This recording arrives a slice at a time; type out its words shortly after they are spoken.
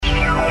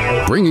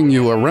bringing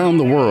you around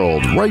the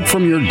world right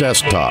from your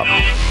desktop.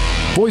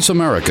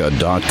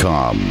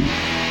 VoiceAmerica.com.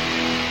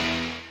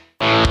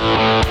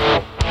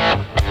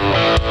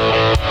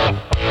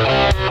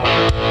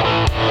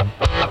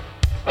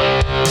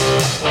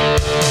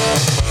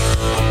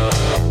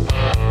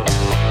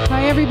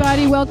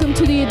 Everybody, welcome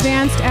to the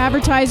Advanced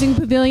Advertising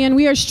Pavilion.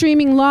 We are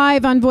streaming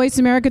live on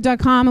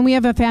VoiceAmerica.com, and we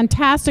have a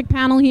fantastic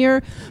panel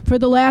here for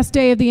the last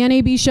day of the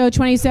NAB Show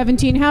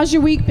 2017. How's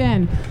your week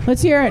been?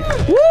 Let's hear it.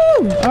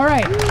 Woo! All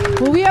right.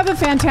 Well, we have a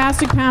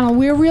fantastic panel.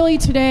 We're really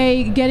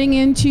today getting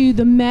into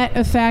the M.E.T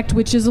effect,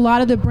 which is a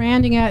lot of the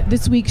branding at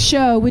this week's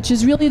show, which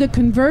is really the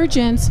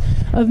convergence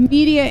of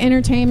media,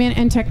 entertainment,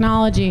 and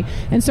technology.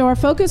 And so our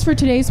focus for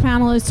today's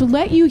panel is to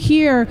let you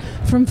hear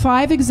from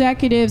 5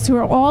 executives who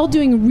are all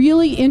doing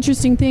really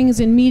interesting things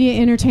in media,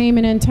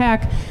 entertainment, and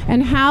tech,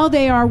 and how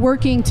they are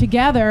working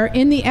together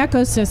in the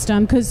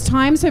ecosystem, because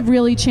times have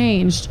really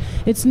changed.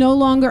 It's no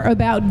longer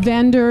about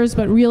vendors,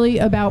 but really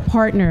about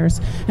partners.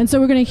 And so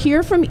we're going to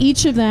hear from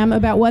each of them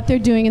about what they're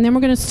doing, and then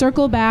we're going to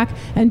circle back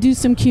and do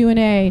some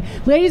Q&A.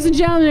 Ladies and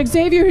gentlemen,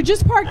 Xavier, who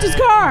just parked his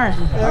car.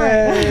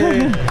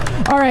 Hey.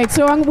 All right,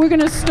 so we're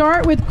going to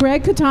start with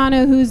Greg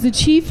Catano, who's the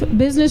Chief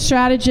Business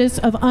Strategist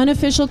of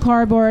Unofficial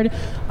Cardboard.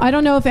 I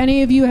don't know if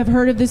any of you have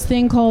heard of this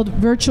thing called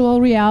virtual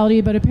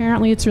reality, but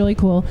apparently it's really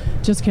cool.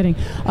 Just kidding.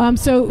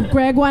 So,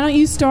 Greg, why don't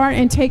you start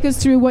and take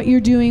us through what you're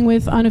doing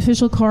with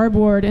Unofficial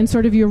Cardboard and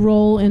sort of your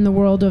role in the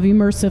world of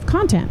immersive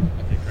content.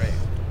 Okay, great.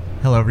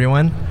 Hello,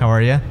 everyone. How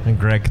are you? I'm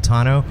Greg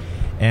Catano,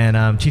 and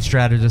I'm Chief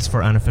Strategist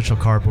for Unofficial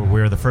Cardboard.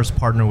 We're the first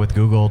partner with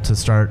Google to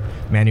start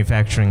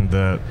manufacturing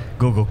the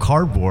Google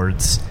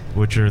Cardboards,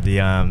 which are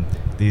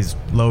these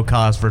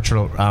low-cost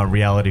virtual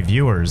reality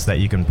viewers that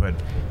you can put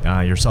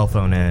your cell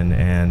phone in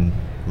and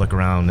look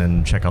around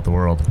and check out the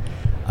world.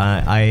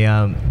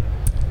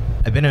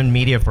 I've been in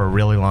media for a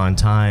really long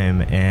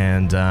time,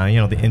 and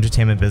the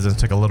entertainment business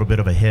took a little bit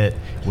of a hit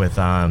with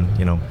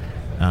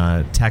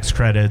tax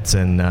credits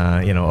and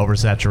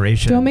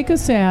oversaturation. Don't make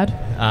us sad.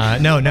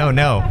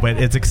 No, but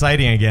it's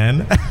exciting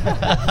again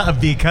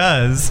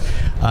because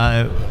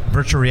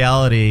virtual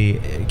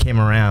reality came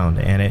around,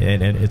 and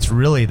it's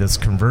really this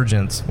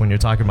convergence. When you're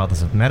talking about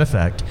this M.E.T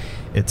effect,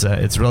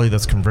 it's really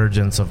this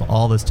convergence of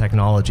all this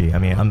technology. I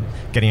mean, I'm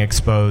getting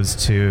exposed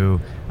to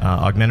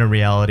augmented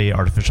reality,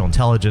 artificial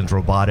intelligence,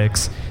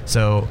 robotics.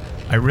 So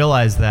I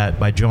realized that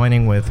by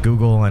joining with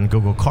Google and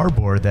Google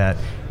Cardboard, that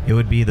it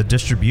would be the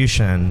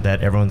distribution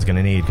that everyone's going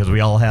to need, because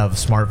we all have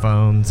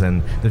smartphones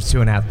and there's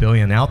 2.5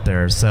 billion out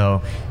there.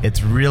 So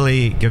it's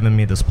really given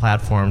me this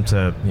platform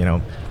to,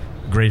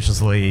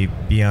 graciously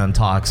be on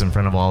talks in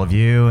front of all of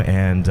you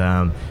and,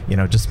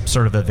 just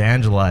sort of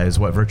evangelize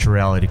what virtual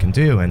reality can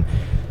do. And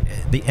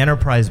the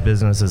enterprise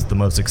business is the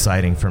most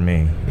exciting for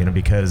me,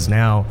 because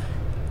now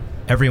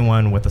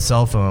everyone with a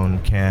cell phone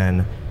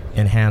can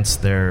enhance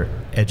their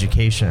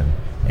education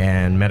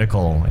and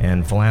medical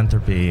and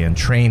philanthropy and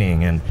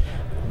training. And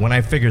when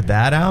I figured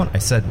that out, I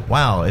said,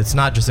 wow, it's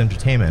not just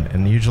entertainment.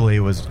 And usually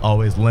it was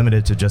always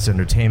limited to just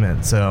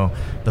entertainment. So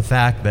the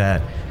fact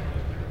that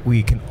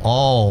we can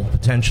all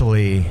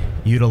potentially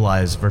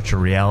utilize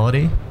virtual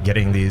reality,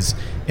 getting these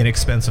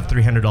inexpensive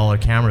 $300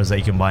 cameras that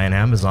you can buy on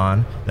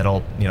Amazon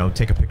that'll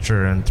take a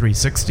picture in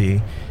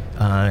 360,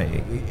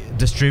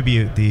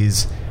 distribute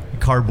these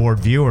cardboard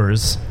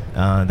viewers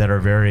that are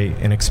very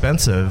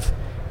inexpensive,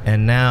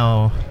 and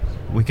now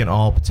we can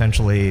all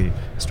potentially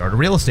start a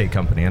real estate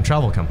company and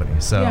travel company.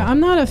 So yeah,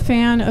 I'm not a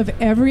fan of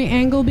every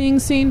angle being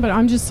seen, but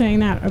I'm just saying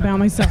that about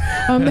myself.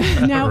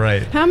 Now,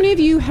 right. How many of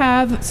you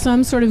have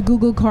some sort of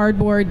Google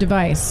Cardboard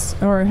device,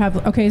 or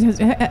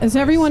has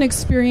everyone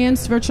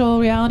experienced virtual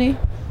reality?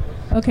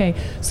 Okay,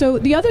 so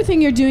the other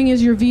thing you're doing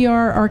is your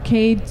VR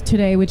arcade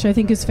today, which I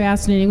think is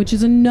fascinating, which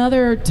is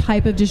another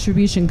type of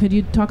distribution. Could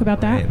you talk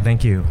about that? Right,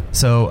 thank you.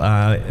 So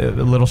a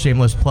little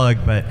shameless plug,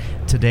 but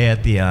today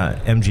at the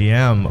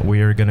MGM, we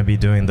are going to be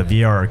doing the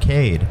VR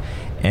arcade.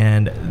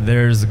 And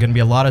there's going to be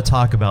a lot of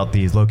talk about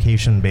these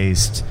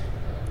location-based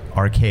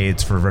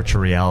arcades for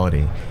virtual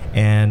reality.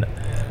 And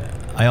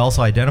I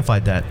also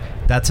identified that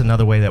that's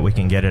another way that we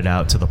can get it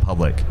out to the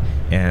public.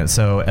 And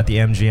so at the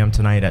MGM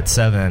tonight at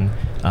 7,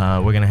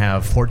 we're going to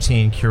have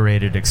 14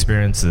 curated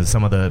experiences.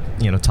 Some of the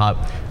top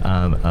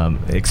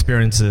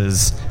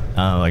experiences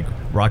like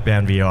Rock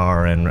Band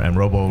VR and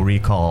Robo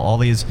Recall, all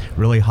these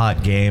really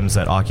hot games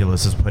that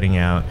Oculus is putting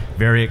out.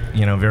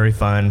 Very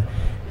fun.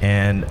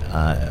 And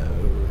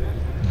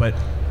but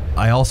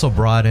I also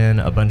brought in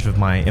a bunch of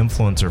my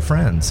influencer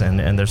friends,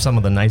 and there's some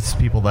of the nicest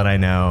people that I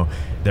know.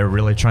 They're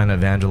really trying to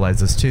evangelize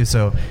this too.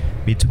 So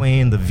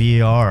between the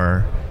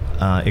VR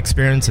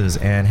experiences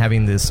and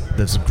having this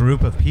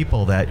group of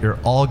people that you're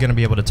all going to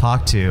be able to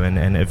talk to,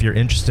 and if you're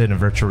interested in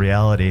virtual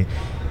reality,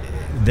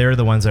 they're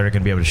the ones that are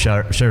going to be able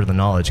to share the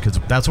knowledge, because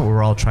that's what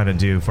we're all trying to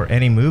do. For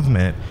any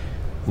movement,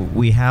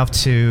 we have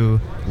to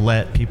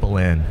let people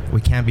in.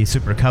 We can't be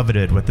super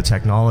coveted with the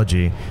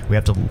technology. We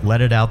have to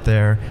let it out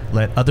there,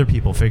 let other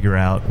people figure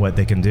out what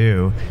they can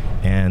do,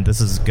 and this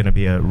is going to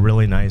be a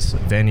really nice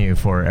venue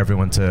for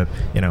everyone to,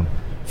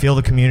 feel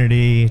the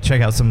community,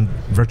 check out some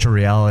virtual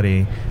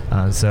reality.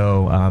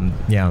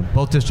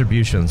 Both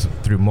distributions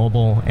through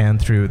mobile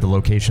and through the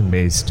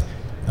location-based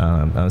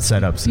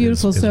setups.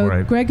 Beautiful.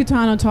 So Greg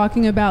Gaetano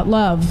talking about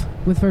love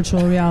with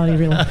virtual reality,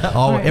 really.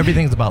 Right.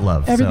 Everything's about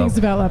love. Everything's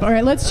about love. All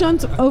right, let's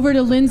jump over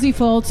to Lindsay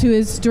Foltz, who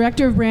is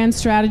Director of Brand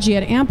Strategy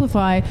at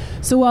Amplify.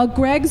 So while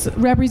Greg's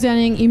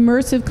representing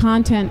immersive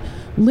content,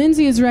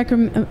 Lindsay is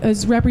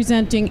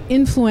representing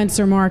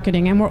influencer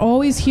marketing, and we're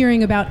always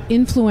hearing about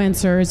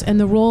influencers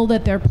and the role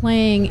that they're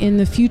playing in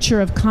the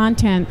future of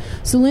content.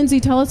 So Lindsay,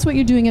 tell us what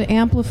you're doing at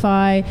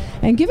Amplify,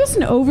 and give us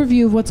an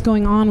overview of what's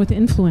going on with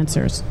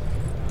influencers.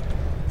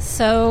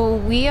 So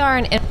we are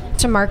an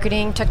influencer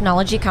marketing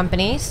technology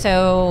company.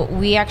 So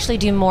we actually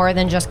do more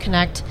than just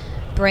connect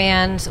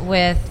brands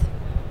with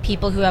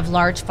people who have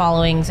large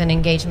followings and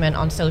engagement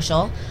on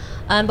social.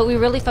 But we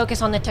really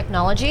focus on the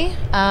technology.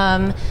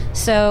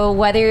 So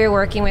whether you're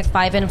working with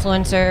 5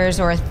 influencers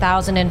or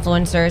 1,000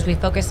 influencers, we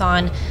focus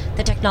on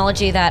the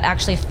technology that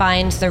actually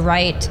finds the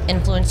right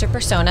influencer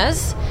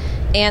personas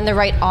and the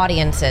right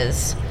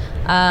audiences.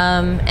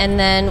 And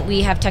then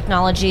we have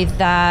technology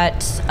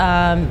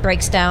that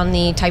breaks down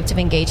the types of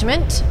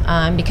engagement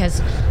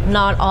because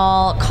not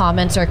all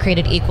comments are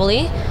created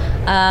equally.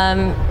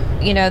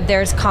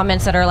 There's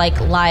comments that are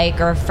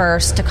like or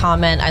first to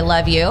comment, I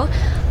love you.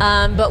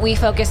 But we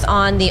focus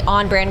on the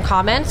on-brand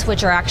comments,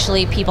 which are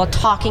actually people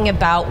talking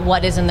about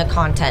what is in the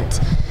content.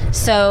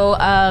 So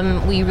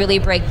we really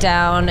break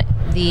down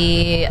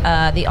the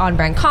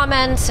on-brand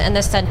comments and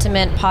the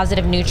sentiment,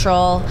 positive,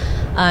 neutral,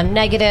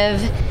 negative,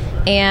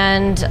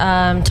 and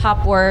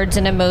top words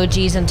and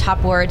emojis and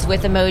top words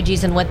with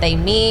emojis and what they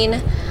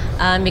mean.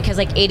 Because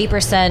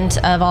 80%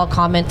 of all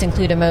comments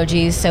include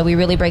emojis, so we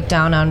really break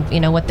down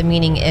on what the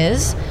meaning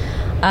is,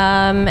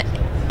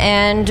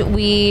 and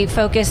we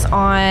focus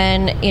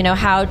on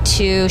how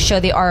to show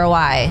the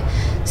ROI,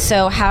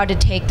 so how to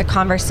take the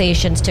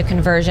conversations to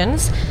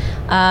conversions,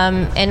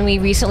 and we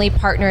recently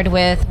partnered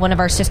with one of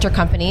our sister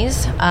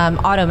companies,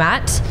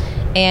 M.E.T,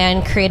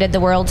 and created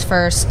the world's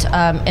first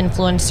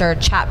influencer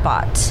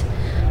chatbot,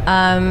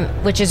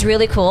 which is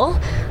really cool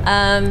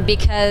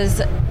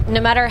because no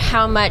matter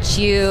how much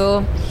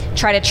you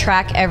try to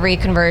track every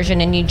conversion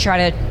and you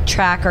try to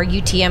track or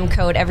UTM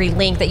code every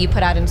link that you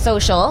put out in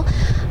social,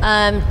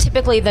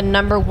 typically the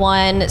number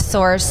one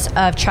source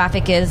of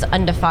traffic is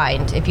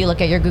undefined if you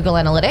look at your Google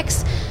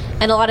Analytics.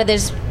 And a lot of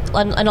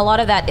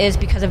that is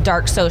because of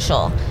dark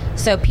social.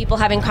 So people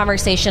having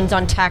conversations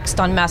on text,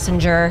 on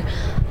Messenger.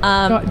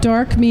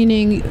 Dark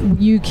meaning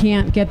you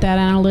can't get that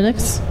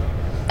analytics?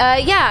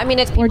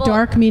 It's people. Or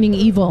dark meaning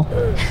evil.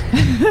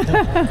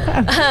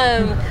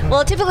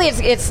 Well, typically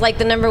it's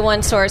the number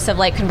one source of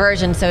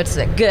conversion, so it's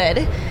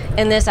good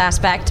in this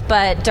aspect.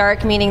 But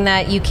dark meaning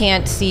that you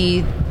can't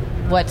see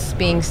what's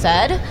being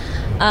said.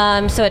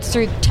 So it's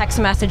through text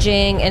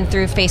messaging and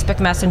through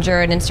Facebook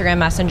Messenger and Instagram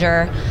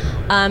Messenger.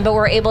 But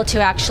we're able to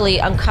actually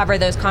uncover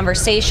those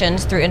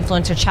conversations through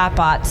influencer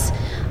chatbots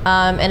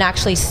and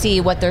actually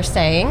see what they're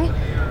saying.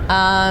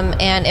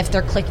 And if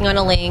they're clicking on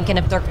a link, and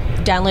if they're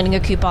downloading a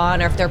coupon,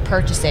 or if they're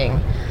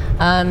purchasing.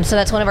 So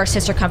that's one of our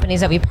sister companies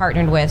that we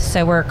partnered with.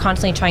 So we're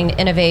constantly trying to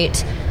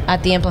innovate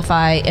at the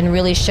Amplify and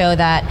really show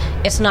that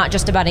it's not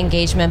just about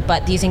engagement,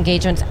 but these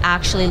engagements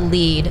actually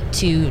lead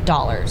to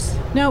dollars.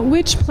 Now,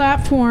 which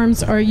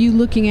platforms are you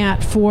looking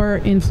at for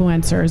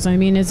influencers? I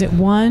mean, is it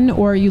one,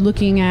 or are you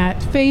looking at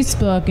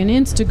Facebook and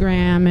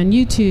Instagram and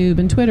YouTube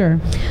and Twitter?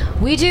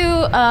 We do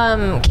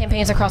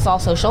campaigns across all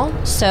social,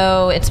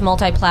 so it's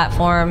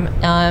multi-platform.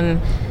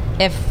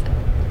 If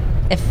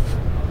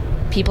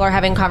people are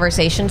having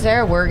conversations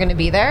there, we're going to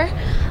be there.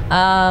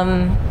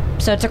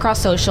 So it's across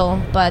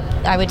social, but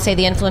I would say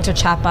the influencer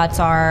chatbots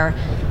are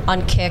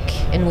on Kik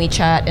and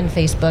WeChat and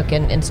Facebook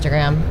and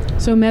Instagram.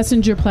 So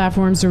messenger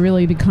platforms are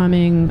really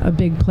becoming a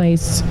big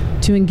place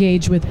to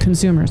engage with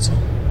consumers.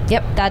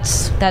 Yep,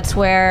 that's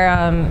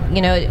where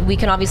we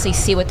can obviously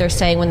see what they're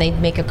saying when they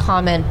make a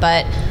comment,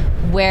 but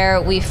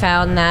where we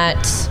found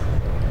that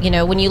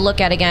when you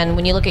look at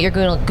your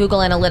Google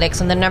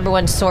Analytics and the number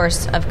one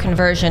source of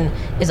conversion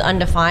is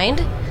undefined,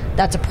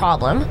 that's a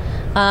problem.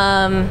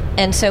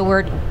 And so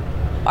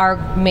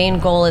our main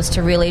goal is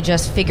to really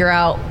just figure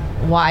out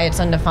why it's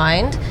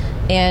undefined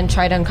and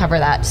try to uncover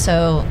that.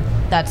 So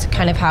that's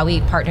kind of how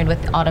we partnered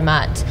with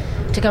M.E.T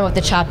to come up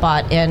with the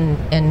chatbot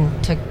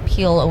and to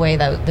peel away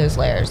those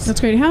layers.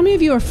 That's great. How many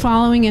of you are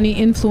following any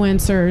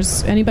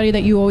influencers? Anybody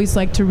that you always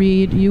like to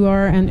read? You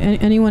are, and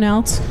anyone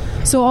else?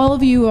 So all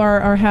of you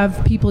are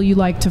have people you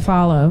like to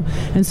follow,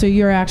 and so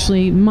you're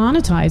actually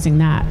monetizing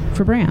that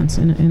for brands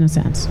in a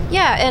sense.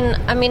 Yeah, and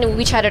I mean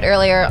we chatted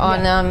earlier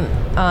on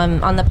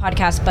the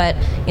podcast, but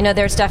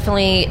there's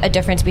definitely a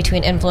difference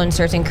between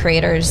influencers and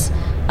creators.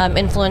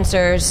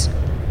 Influencers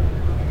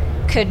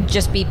could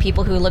just be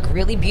people who look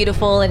really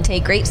beautiful and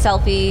take great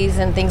selfies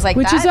and things like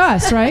that. Which is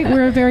us, right?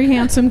 We're a very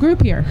handsome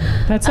group here.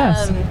 That's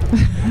us.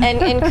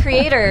 And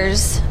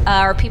creators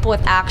are people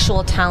with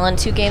actual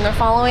talent who gain their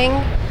following.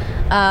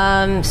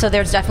 So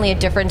there's definitely a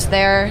difference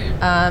there.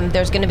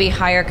 There's going to be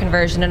higher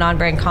conversion in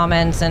on-brand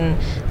comments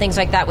and things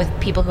like that with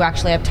people who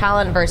actually have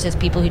talent versus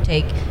people who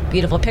take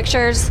beautiful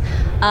pictures.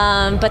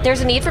 But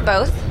there's a need for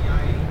both.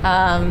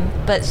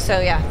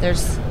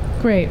 There's...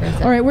 Great.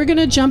 All right, we're going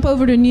to jump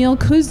over to Neil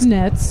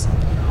Kuznets.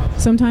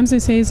 Sometimes I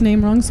say his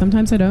name wrong,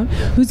 sometimes I don't,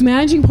 who's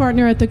managing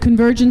partner at the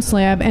Convergence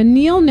Lab. And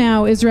Neil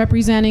now is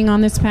representing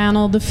on this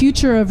panel the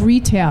future of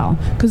retail,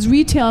 because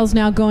retail is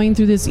now going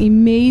through this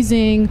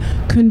amazing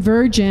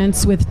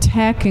convergence with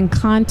tech and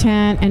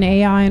content and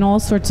AI and all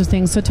sorts of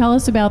things. So tell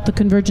us about the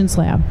Convergence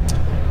Lab.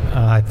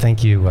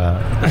 Thank you.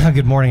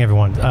 Good morning,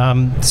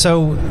 everyone.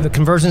 So the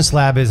Convergence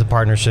Lab is a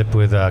partnership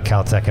with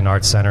Caltech and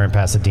Arts Center in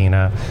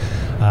Pasadena.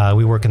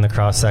 We work in the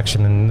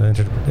cross-section and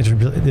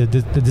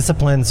the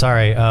discipline,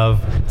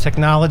 of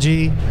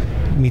technology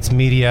meets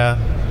media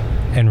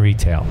and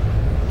retail.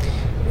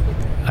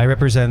 I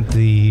represent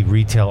the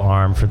retail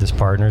arm for this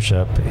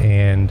partnership,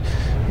 and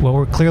what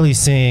we're clearly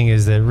seeing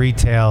is that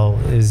retail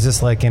is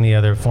just like any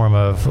other form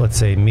of, let's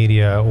say,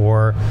 media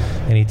or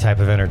any type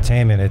of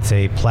entertainment. It's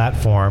a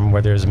platform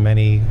where there's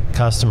many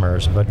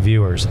customers but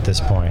viewers at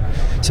this point.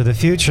 So the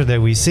future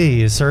that we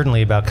see is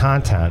certainly about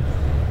content.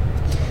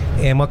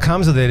 And what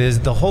comes with it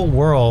is the whole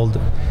world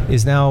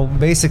is now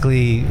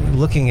basically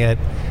looking at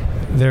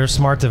their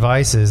smart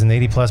devices, and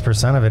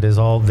 80+% of it is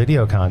all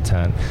video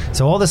content.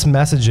 So all this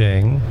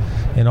messaging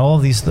and all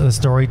of these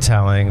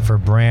storytelling for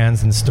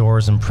brands and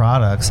stores and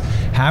products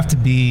have to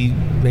be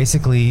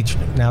basically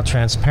now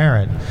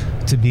transparent,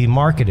 to be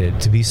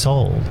marketed, to be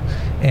sold.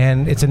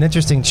 And it's an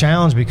interesting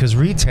challenge because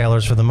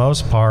retailers, for the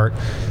most part,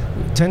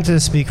 tend to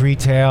speak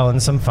retail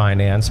and some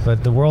finance,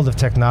 but the world of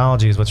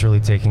technology is what's really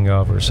taking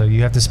over. So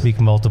you have to speak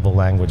multiple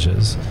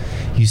languages.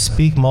 You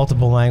speak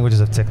multiple languages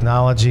of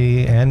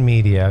technology and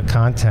media,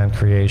 content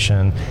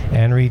creation,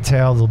 and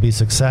retail, there'll be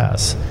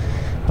success.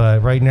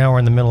 But right now we're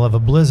in the middle of a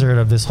blizzard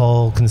of this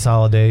whole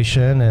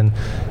consolidation and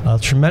a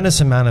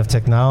tremendous amount of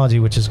technology,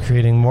 which is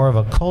creating more of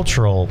a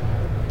cultural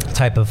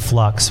type of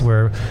flux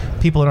where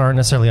people aren't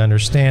necessarily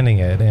understanding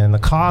it, and the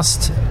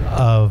cost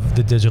of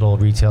the digital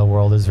retail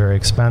world is very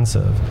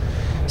expensive.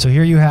 So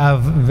here you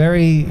have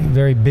very,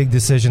 very big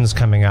decisions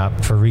coming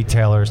up for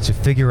retailers to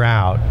figure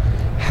out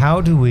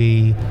how do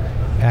we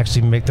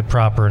actually make the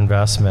proper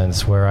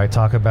investments, where I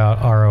talk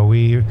about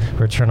ROE,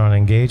 return on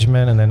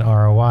engagement, and then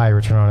ROI,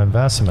 return on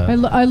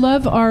investment. I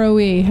love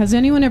ROE. Has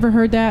anyone ever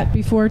heard that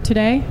before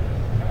today?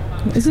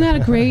 Isn't that a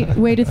great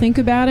way to think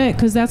about it?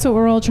 Because that's what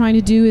we're all trying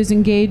to do, is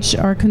engage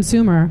our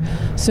consumer.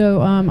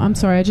 So I'm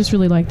sorry, I just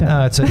really like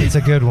that. It's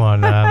a good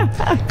one,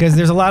 because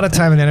there's a lot of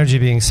time and energy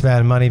being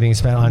spent, money being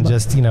spent on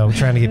just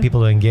trying to get people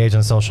to engage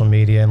on social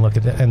media and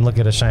look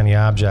at a shiny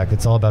object.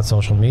 It's all about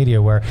social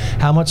media, where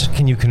how much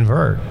can you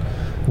convert?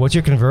 What's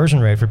your conversion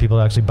rate for people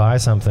to actually buy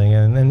something?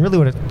 And really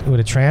what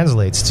it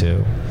translates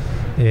to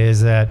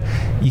is that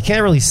you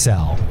can't really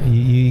sell.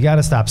 You got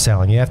to stop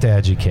selling. You have to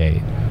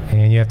educate,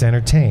 and you have to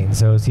entertain.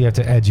 So you have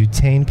to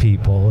edutain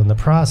people in the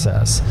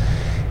process.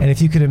 And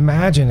if you could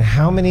imagine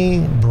how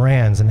many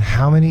brands and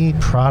how many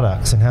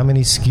products and how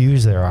many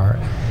SKUs there are,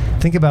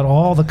 think about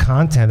all the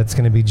content that's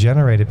going to be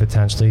generated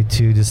potentially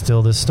to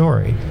distill this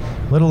story,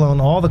 let alone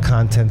all the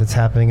content that's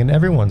happening in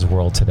everyone's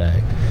world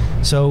today.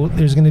 So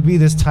there's going to be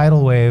this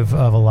tidal wave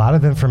of a lot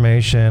of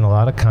information, a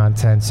lot of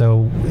content.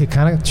 So it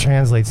kind of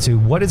translates to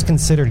what is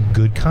considered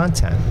good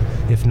content,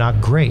 if not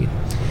great.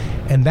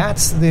 And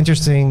that's the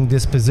interesting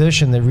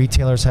disposition that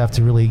retailers have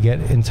to really get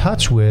in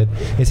touch with,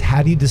 is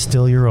how do you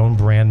distill your own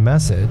brand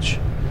message?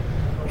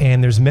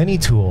 And there's many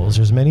tools,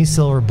 there's many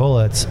silver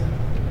bullets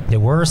that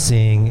we're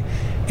seeing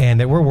and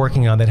that we're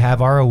working on that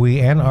have ROE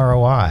and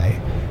ROI.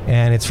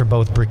 And it's for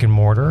both brick and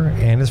mortar,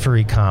 and it's for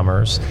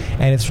e-commerce,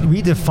 and it's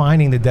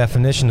redefining the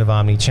definition of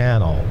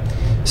omni-channel.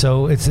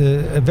 So it's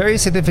a very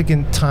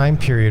significant time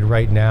period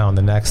right now in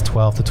the next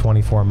 12 to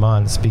 24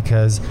 months,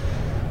 because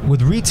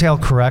with retail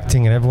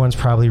correcting, and everyone's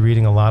probably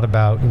reading a lot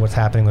about what's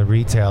happening with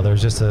retail,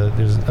 there's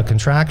a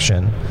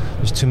contraction.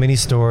 There's too many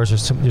stores,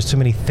 there's too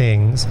many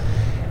things.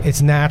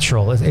 It's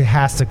natural, it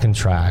has to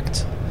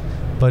contract.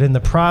 But in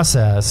the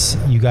process,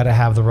 you got to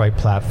have the right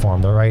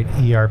platform, the right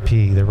ERP,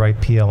 the right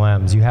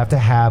PLMs. You have to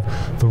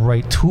have the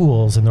right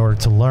tools in order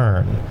to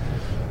learn.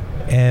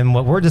 And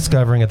what we're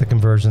discovering at the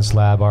Convergence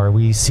Lab are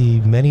we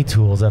see many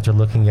tools after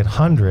looking at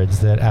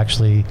hundreds that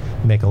actually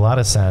make a lot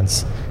of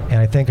sense, and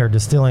I think are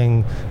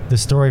distilling the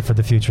story for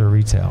the future of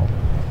retail.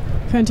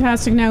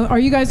 Fantastic. Now, are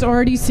you guys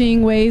already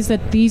seeing ways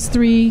that these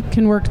three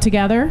can work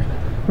together?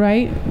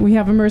 Right? We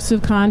have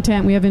immersive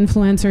content, we have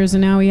influencers,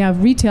 and now we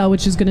have retail,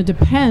 which is going to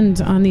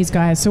depend on these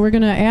guys. So we're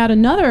going to add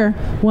another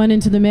one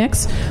into the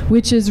mix,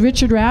 which is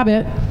Richard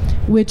Rabbit,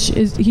 which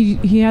is,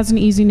 he has an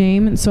easy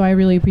name, and so I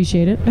really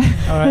appreciate it.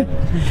 All right.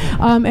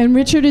 And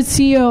Richard is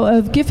CEO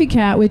of Giphy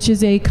Cat, which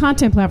is a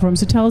content platform.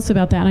 So tell us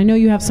about that. I know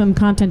you have some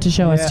content to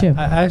show us too.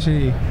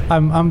 Actually,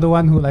 I'm the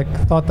one who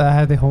thought that I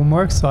had the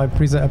homework, so I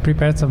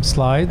prepared some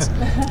slides.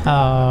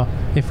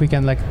 If we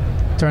can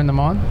turn them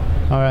on.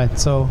 All right,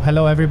 so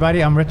hello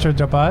everybody, I'm Richard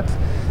Rabat.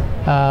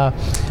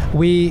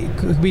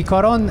 we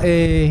caught on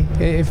a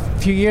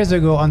few years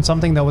ago on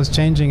something that was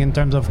changing in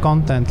terms of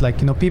content. Like,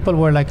 people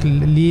were like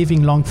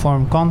leaving long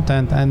form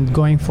content and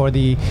going for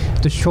the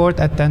short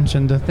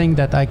attention, the thing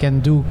that I can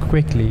do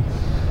quickly.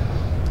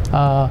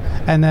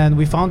 And then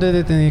we founded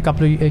it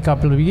a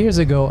couple of years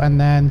ago, and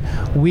then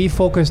we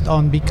focused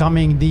on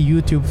becoming the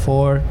YouTube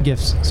for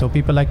GIFs. So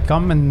people like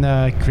come and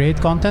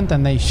create content,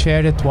 and they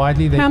share it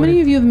widely. How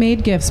many of you have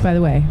made GIFs, by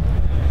the way,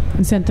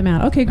 and sent them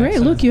out? Okay, great.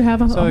 Look, you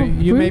have a So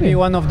you may be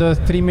one of the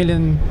 3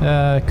 million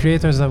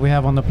creators that we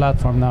have on the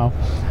platform now.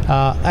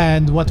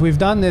 And what we've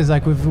done is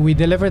like we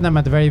deliver them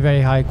at very,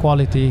 very high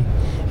quality,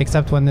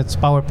 except when it's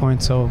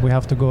PowerPoint. So we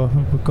have to go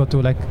to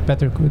like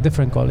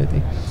different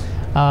quality.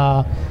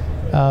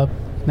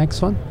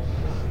 Next one.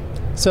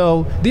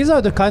 So these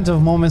are the kinds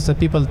of moments that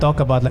people talk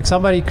about. Like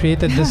somebody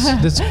created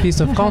this piece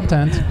of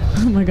content.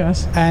 Oh my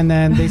gosh. And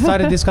then they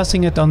started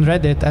discussing it on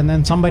Reddit, and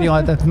then somebody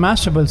at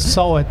Mashable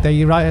saw it.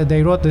 They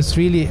wrote this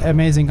really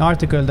amazing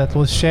article that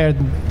was shared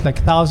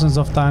like thousands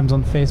of times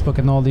on Facebook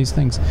and all these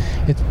things.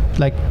 It's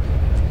like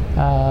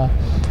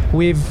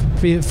we've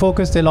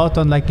focused a lot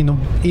on like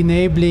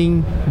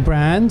enabling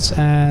brands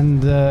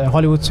and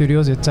Hollywood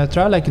studios,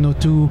 etc. Like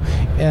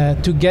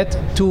to get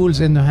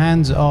tools in the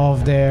hands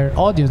of their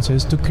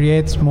audiences to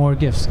create more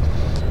GIFs.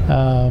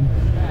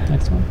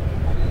 Next one.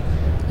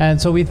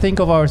 And so we think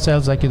of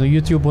ourselves like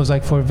YouTube was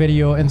like for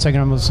video,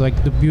 Instagram was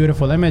like the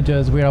beautiful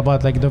images. We're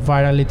about like the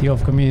virality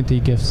of community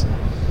GIFs.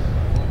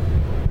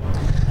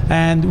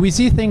 And we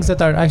see things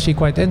that are actually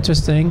quite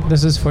interesting.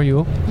 This is for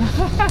you.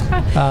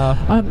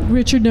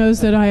 Richard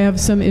knows that I have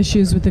some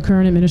issues with the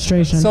current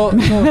administration. So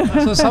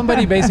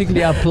somebody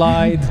basically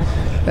applied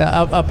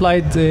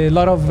a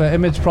lot of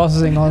image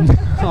processing on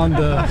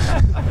the.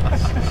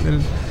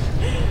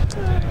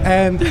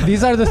 And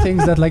these are the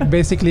things that like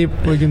basically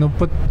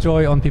put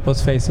joy on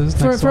people's faces.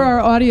 For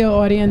our audio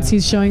audience,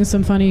 he's showing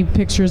some funny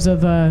pictures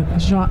of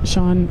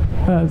Sean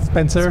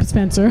Spicer.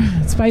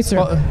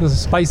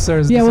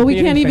 Spicer's. Yeah, well, we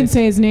can't even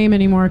say his name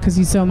anymore because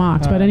he's so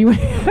mocked. But anyway.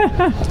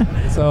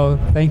 So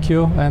thank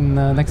you, and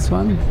next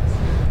one.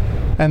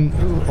 And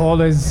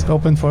always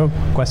open for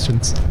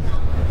questions.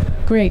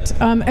 Great.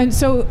 And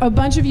so a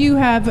bunch of you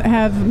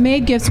have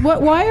made GIFs.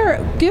 Why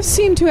are GIFs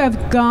seem to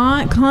have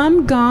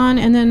gone,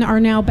 and then are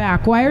now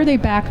back? Why are they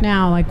back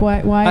now? Like,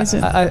 why is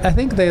it? I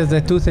think there's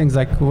the two things.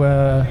 Like,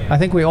 I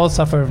think we all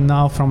suffer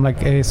now from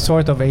like a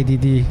sort of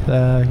ADD.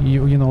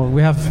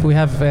 We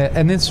have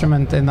an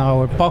instrument in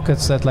our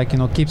pockets that like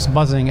keeps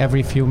buzzing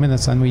every few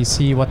minutes, and we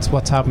see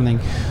what's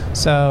happening.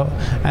 So,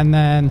 and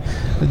then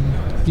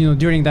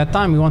during that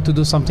time, we want to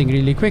do something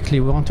really quickly.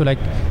 We want to like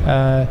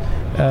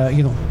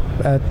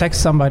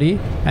text somebody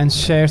and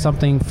share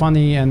something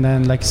funny, and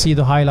then like see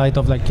the highlight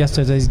of like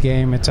yesterday's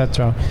game,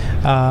 etc.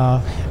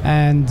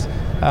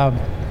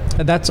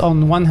 That's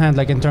on one hand,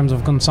 like in terms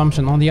of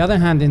consumption. On the other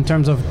hand, in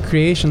terms of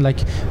creation, like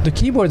the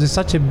keyboard is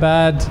such a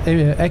bad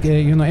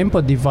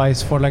input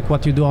device for like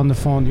what you do on the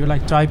phone. You're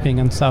like typing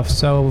and stuff.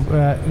 So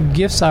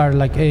GIFs are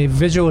like a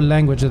visual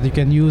language that you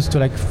can use to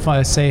like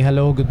say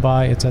hello,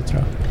 goodbye,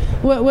 etc.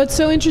 What's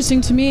so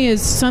interesting to me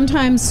is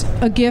sometimes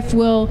a GIF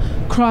will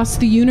cross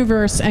the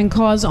universe and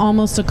cause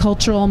almost a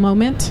cultural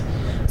moment.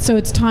 So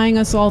it's tying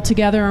us all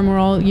together and we're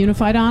all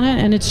unified on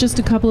it, and it's just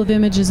a couple of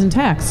images and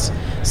text.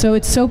 So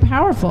it's so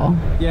powerful.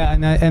 Yeah,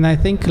 and I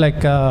think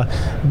like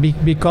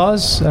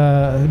because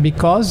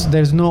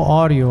there's no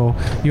audio,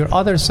 your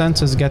other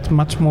senses get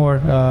much more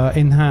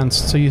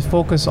enhanced. So you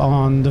focus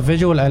on the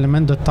visual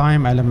element, the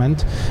time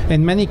element.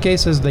 In many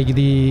cases, like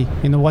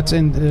what's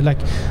in like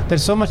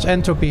there's so much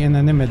entropy in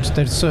an image.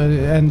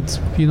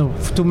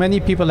 To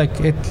many people like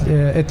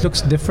it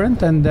looks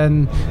different, and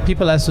then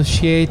people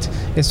associate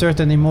a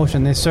certain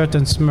emotion, a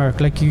certain smirk.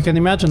 Like you can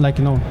imagine, like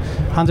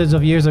hundreds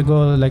of years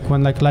ago, like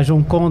when like La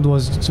Joconde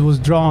was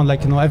drawn,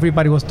 like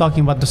everybody was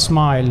talking about the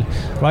smile,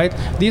 right?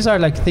 These are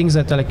like things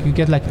that like you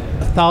get like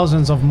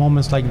thousands of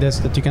moments like this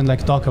that you can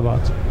like talk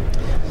about.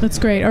 That's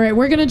great. All right,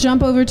 we're going to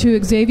jump over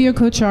to Xavier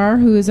Kochar,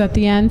 who is at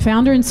the end,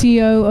 founder and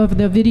CEO of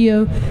the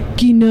Video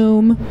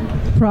Genome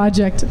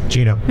Project.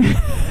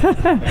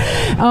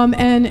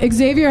 And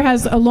Xavier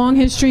has a long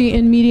history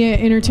in media,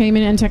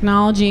 entertainment, and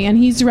technology, and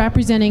he's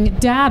representing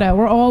data.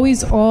 We're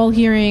always all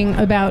hearing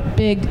about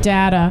big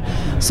data.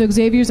 So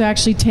Xavier's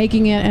actually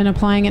taking it and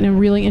applying it in a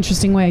really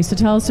interesting way. So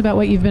tell us about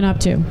what you've been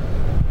up to.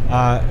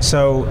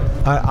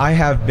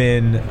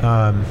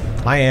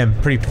 I am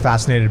pretty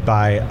fascinated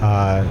by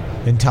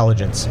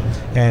intelligence,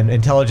 and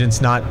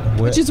intelligence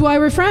which is why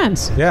we're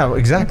friends. Yeah,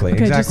 exactly.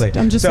 Okay, exactly.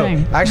 I'm just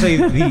saying. Actually,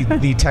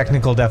 the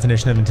technical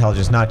definition of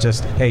intelligence, not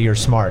just hey, you're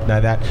smart,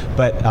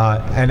 but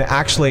and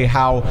actually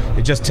how,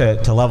 just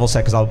to level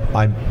set, because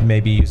I may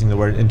be using the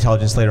word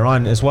intelligence later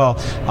on as well.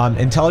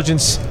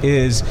 Intelligence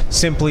is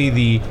simply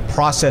the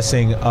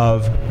processing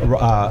of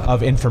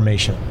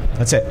information.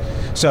 That's it.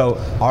 So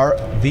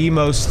the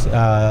most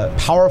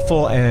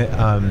powerful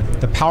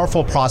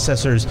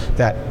processors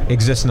that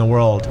exist in the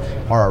world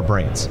are our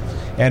brains.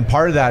 And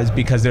part of that is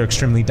because they're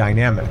extremely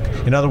dynamic.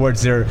 In other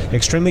words, they're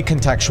extremely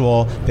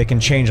contextual. They can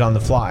change on the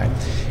fly.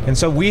 And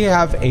so we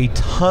have a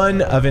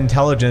ton of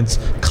intelligence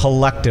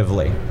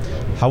collectively.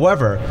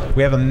 However,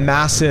 we have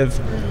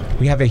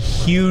a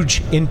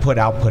huge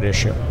input-output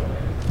issue.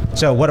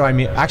 So what do I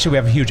mean? Actually, we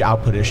have a huge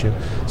output issue.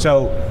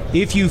 So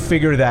if you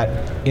figure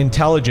that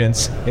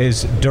intelligence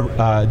is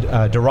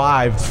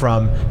derived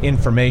from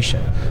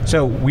information,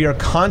 so we are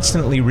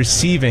constantly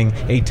receiving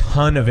a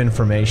ton of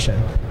information.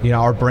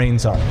 Our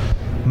brains are.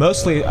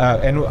 Mostly,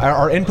 and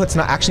our input's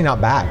actually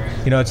not bad.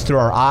 It's through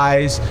our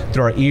eyes,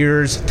 through our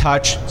ears,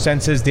 touch,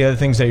 senses, the other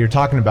things that you're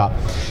talking about.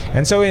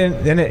 And so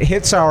then it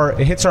hits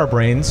our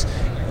brains,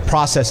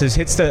 processes,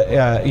 hits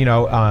our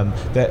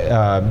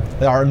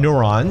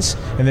neurons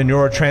and the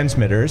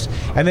neurotransmitters,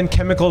 and then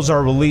chemicals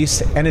are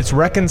released, and it's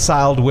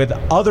reconciled with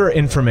other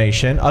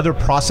information, other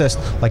processed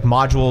like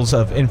modules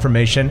of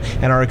information,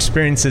 and our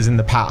experiences in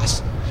the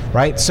past.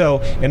 Right?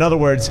 So, in other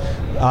words,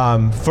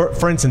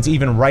 for instance,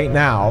 even right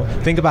now,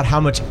 think about how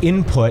much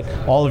input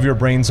all of your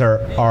brains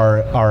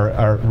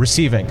are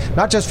receiving.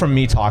 Not just from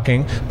me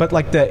talking, but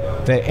like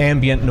the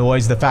ambient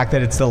noise, the fact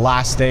that it's the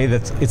last day,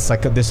 this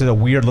is a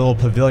weird little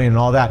pavilion and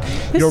all that.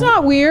 It's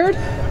not weird.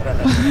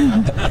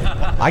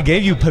 I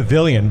gave you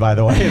pavilion, by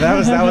the way.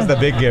 That was the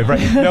big give,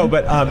 right? No,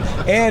 but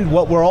and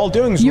what we're all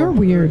doing is you're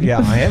weird. Yeah,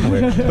 I am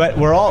weird. But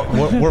we're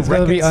going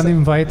to be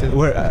uninvited.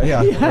 Yeah,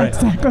 right.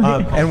 Exactly.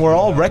 And we're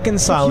all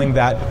reconciling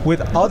that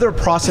with other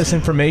process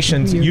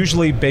information,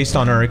 usually based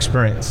on our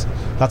experience.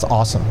 That's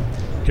awesome.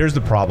 Here's the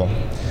problem.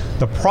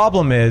 The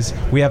problem is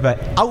we have an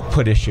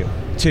output issue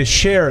to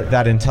share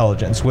that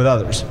intelligence with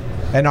others.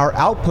 And our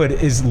output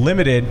is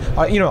limited.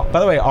 By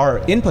the way, our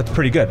input's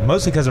pretty good,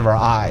 mostly because of our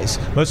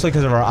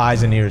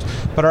eyes and ears.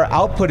 But our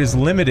output is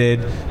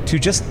limited to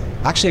just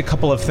actually a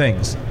couple of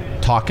things: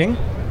 talking,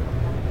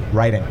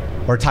 writing,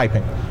 or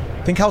typing.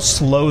 Think how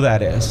slow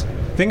that is.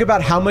 Think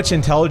about how much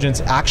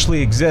intelligence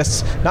actually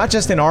exists, not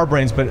just in our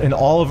brains, but in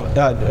all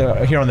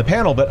of, here on the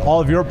panel, but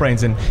all of your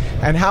brains, and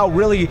how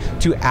really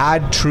to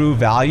add true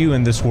value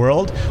in this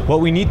world,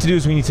 what we need to do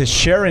is we need to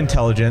share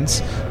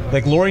intelligence.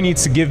 Like Lori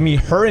needs to give me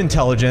her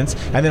intelligence,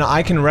 and then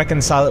I can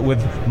reconcile it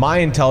with my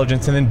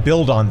intelligence and then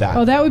build on that.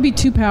 Oh, that would be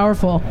too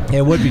powerful.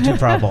 It would be too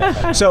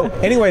powerful. So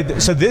anyway,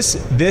 so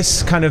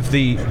this kind of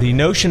the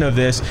notion of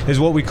this is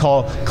what we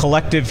call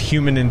collective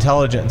human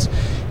intelligence.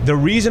 The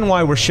reason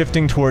why we're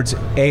shifting towards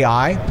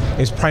AI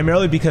is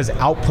primarily because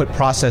output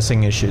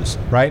processing issues,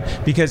 right?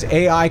 Because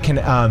AI can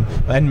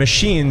and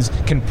machines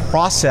can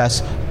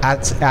process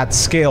at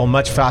scale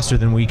much faster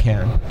than we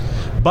can.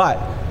 But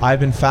I've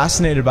been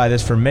fascinated by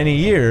this for many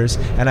years,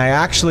 and I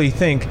actually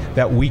think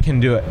that we can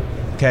do it.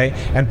 Okay,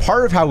 and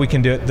part of how we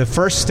can do it, the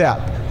first step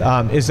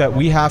is that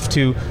we have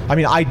to,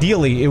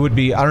 ideally it would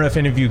be, I don't know if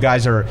any of you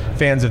guys are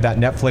fans of that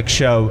Netflix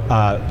show,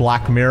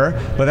 Black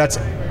Mirror, but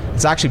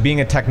it's actually, being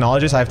a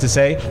technologist, I have to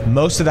say,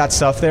 most of that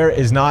stuff there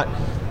is not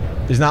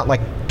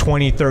like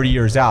 20, 30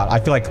 years out. I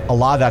feel like a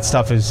lot of that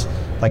stuff is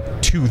like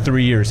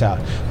 2-3 years out.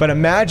 But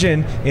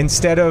imagine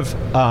instead of,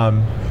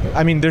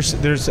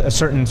 there's a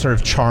certain sort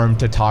of charm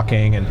to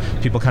talking and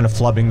people kind of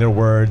flubbing their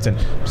words and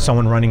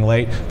someone running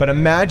late. But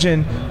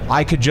imagine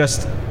I could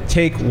just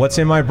take what's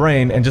in my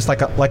brain and just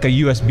like a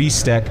USB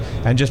stick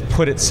and just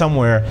put it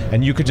somewhere,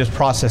 and you could just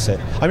process it.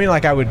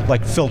 I would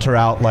like filter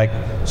out like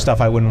stuff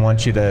I wouldn't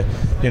want you to,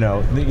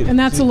 And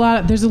that's a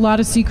lot. There's a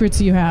lot of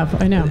secrets you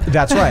have. I know.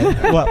 That's right.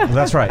 Well,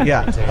 that's right.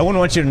 Yeah, I wouldn't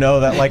want you to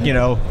know that,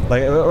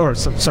 or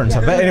some certain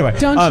stuff. But anyway,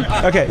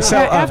 okay. So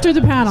after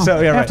the panel. So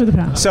yeah, right. After the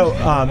panel.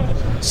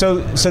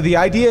 So the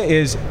idea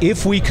is,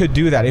 if we could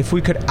do that, if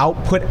we could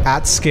output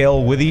at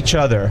scale with each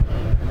other,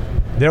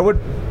 there would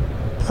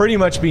pretty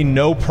much be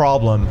no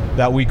problem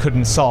that we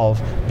couldn't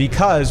solve,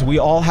 because we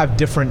all have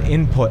different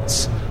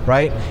inputs,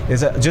 right?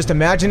 Just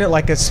imagine it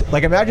like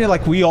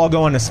we all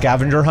go on a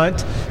scavenger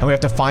hunt and we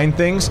have to find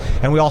things,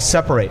 and we all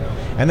separate.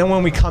 And then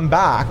when we come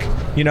back,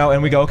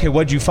 and we go, okay,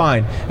 what'd you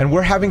find? And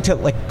we're having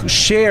to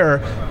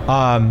share,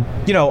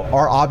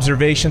 our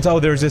observations. Oh,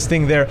 there's this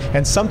thing there,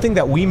 and something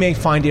that we may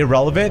find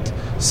irrelevant,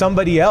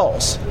 somebody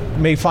else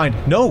may find,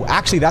 no,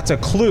 actually that's a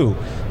clue.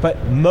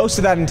 But most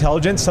of that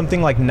intelligence,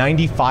 something like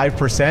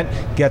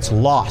 95%, gets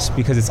lost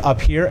because it's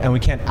up here and we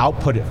can't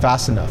output it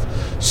fast enough.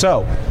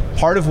 So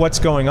part of what's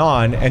going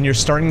on, and you're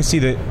starting to see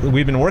that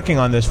we've been working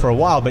on this for a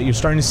while, but you're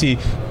starting to see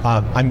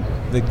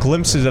the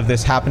glimpses of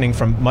this happening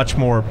from much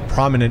more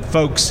prominent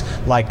folks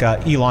like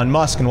Elon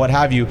Musk and what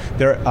have you.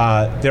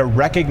 They're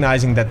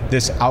recognizing that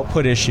this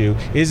output issue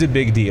is a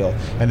big deal,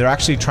 and they're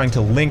actually trying to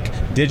link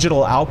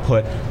digital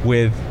output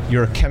with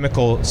your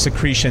chemical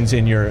secretions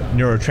in your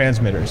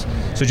neurotransmitters.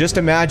 So just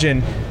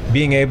imagine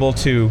being able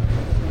to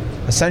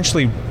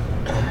essentially,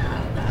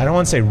 I don't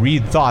want to say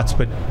read thoughts,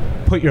 but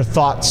put your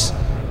thoughts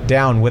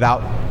down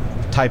without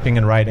typing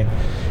and writing.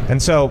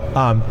 And so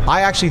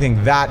I actually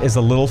think that is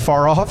a little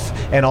far off,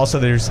 and also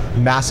there's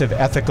massive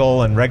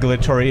ethical and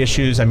regulatory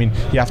issues. You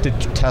have to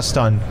test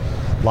on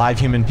live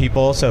human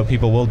people, so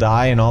people will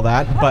die and all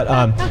that.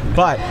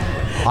 But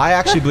I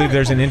actually believe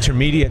there's an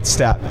intermediate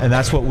step, and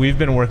that's what we've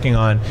been working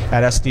on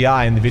at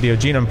SDI in the Video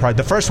Genome Project.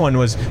 The first one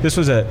was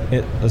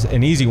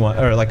an easy one,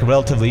 or like a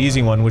relatively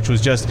easy one, which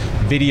was just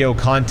video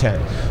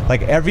content.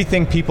 Like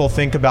everything people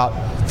think about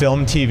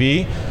film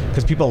TV,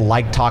 because people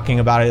like talking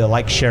about it, they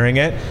like sharing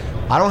it.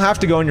 I don't have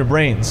to go in your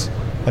brains.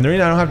 And the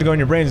reason I don't have to go in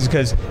your brains is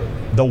because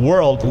the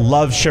world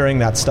loves sharing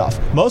that stuff.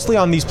 Mostly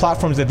on these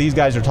platforms that these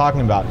guys are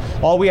talking about.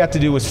 All we have to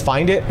do is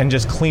find it and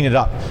just clean it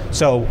up.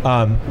 So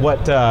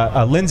what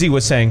Lindsay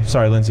was saying,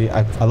 sorry Lindsay,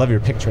 I love your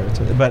picture,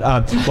 but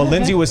what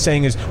Lindsay was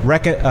saying is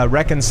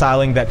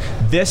reconciling that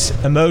this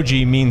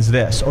emoji means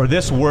this, or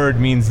this word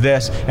means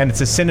this, and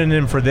it's a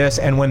synonym for this,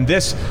 and when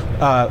this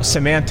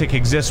semantic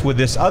exists with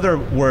this other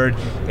word,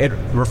 it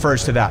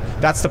refers to that.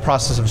 That's the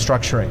process of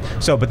structuring.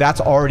 So, but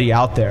that's already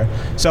out there.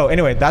 So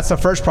anyway, that's the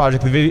first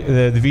project, the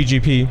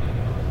VGP.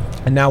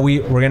 And now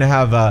we're going to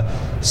have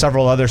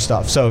several other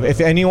stuff. So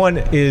if anyone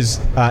is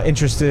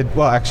interested,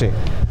 well,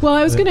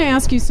 I was going to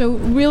ask you, so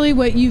really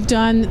what you've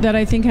done that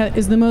I think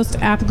is the most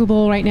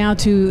applicable right now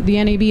to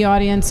the NAB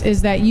audience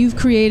is that you've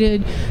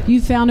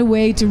found a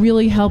way to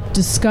really help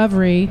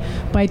discovery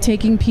by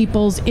taking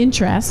people's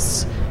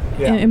interests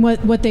and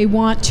what they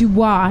want to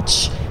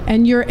watch.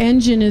 And your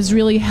engine is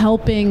really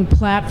helping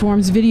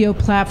video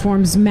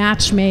platforms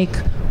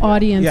matchmake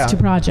audience to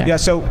project. Yeah,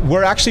 so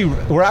we're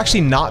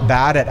actually not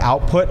bad at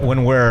output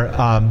when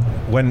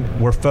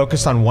we're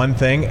focused on one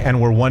thing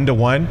and we're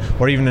one-to-one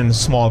or even in a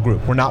small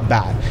group. We're not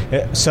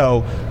bad.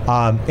 So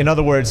in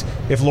other words,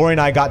 if Lori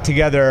and I got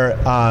together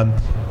on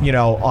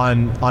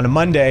a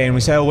Monday and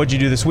we say, oh, what'd you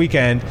do this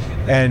weekend?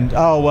 And,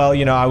 oh, well,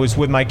 I was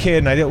with my kid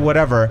and I did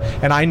whatever.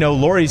 And I know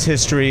Lori's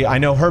history, I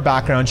know her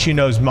background, she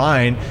knows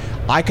mine.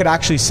 I could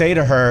actually say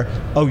to her,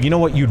 oh, you know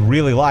what you'd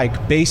really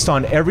like, based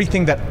on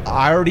everything that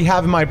I already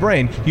have in my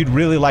brain, you'd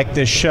really like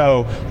this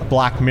show,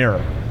 Black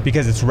Mirror,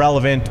 because it's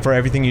relevant for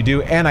everything you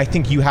do, and I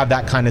think you have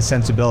that kind of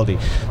sensibility.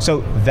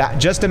 So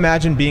just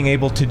imagine being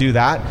able to do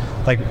that,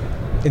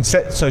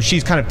 so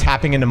she's kind of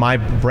tapping into my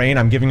brain,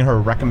 I'm giving her a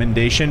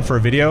recommendation for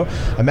a video.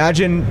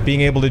 Imagine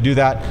being able to do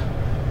that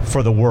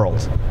for the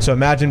world. So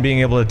imagine being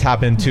able to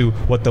tap into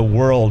what the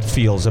world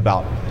feels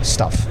about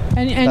stuff.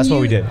 And that's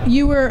what we did.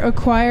 You were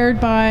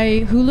acquired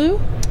by Hulu?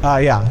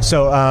 Yeah.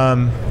 So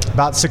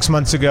about 6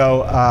 months ago,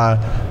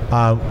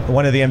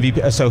 one of the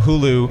MVP, so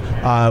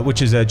Hulu,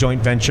 which is a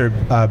joint venture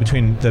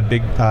between the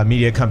big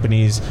media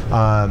companies,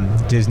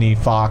 Disney,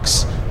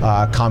 Fox,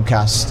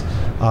 Comcast,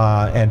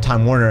 and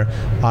Time Warner,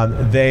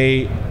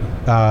 they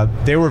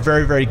were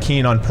very, very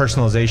keen on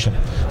personalization.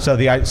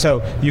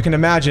 So you can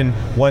imagine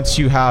once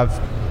you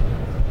have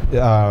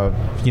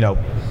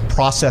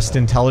processed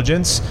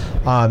intelligence,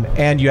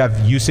 and you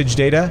have usage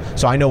data,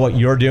 so I know what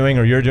you're doing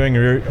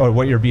or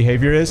what your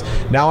behavior is.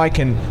 Now I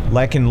can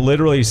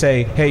literally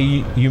say, hey,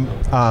 you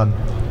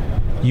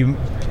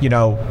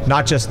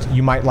not just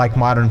you might like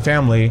Modern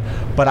Family,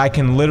 but I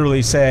can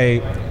literally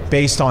say,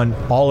 based on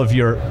all of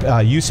your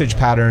usage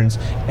patterns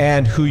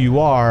and who you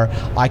are,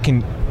 I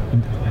can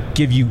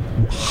give you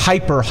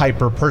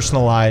hyper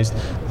personalized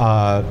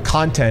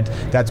content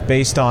that's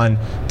based on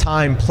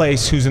time,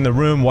 place, who's in the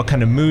room, what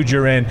kind of mood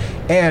you're in,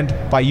 and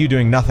by you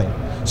doing nothing.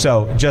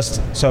 So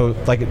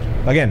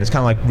again, it's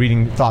kind of like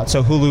reading thoughts.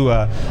 So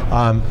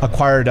Hulu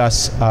acquired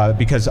us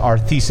because our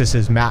thesis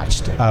is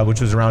matched,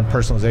 which was around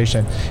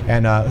personalization.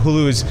 And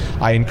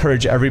Hulu I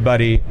encourage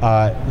everybody,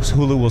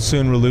 Hulu will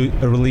soon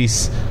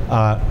release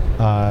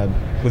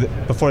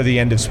before the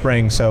end of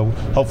spring, so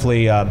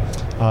hopefully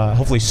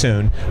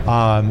soon,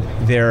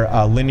 their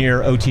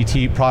linear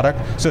OTT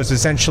product. So it's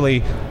essentially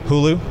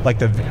Hulu,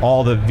 like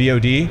all the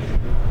VOD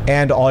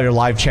and all your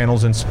live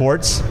channels and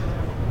sports,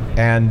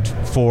 and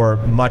for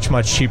much,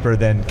 much cheaper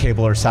than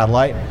cable or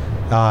satellite.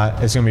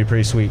 It's going to be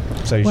pretty sweet.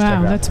 So you should check it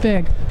out. Wow, that's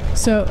big.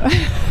 So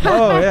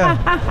oh,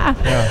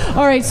 yeah.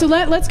 All right, so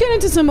let's get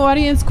into some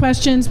audience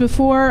questions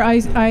before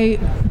I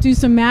do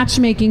some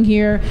matchmaking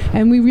here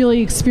and we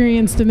really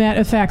experience the MET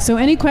effect. So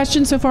any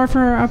questions so far for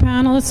our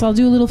panelists? I'll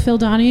do a little Phil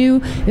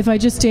Donahue. If I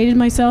just dated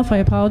myself, I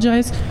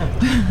apologize.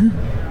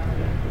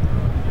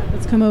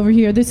 Let's come over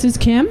here. This is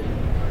Kim.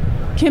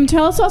 Kim,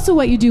 tell us also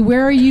what you do.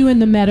 Where are you in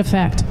the MET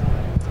effect?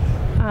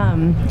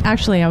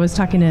 Actually, I was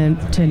talking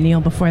to Neil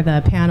before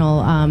the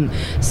panel.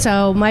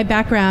 So my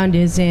background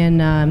is in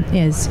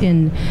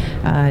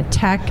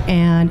tech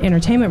and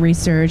entertainment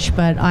research,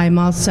 but I'm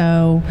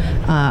also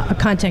a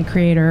content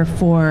creator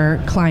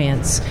for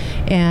clients.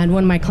 And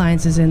one of my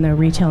clients is in the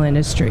retail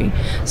industry.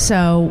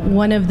 So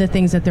one of the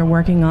things that they're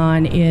working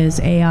on is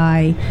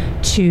AI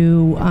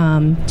to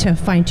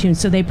fine-tune.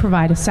 So they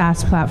provide a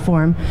SaaS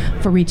platform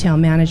for retail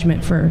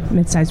management for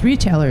mid-sized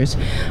retailers.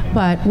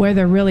 But where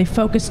they're really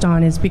focused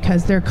on is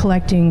because they're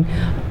collecting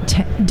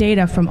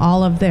data from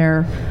all of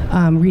their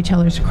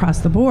retailers across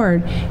the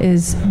board,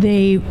 is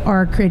they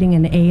are creating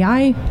an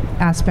AI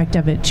aspect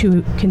of it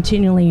to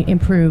continually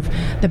improve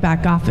the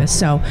back office.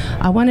 So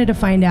I wanted to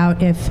find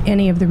out if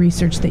any of the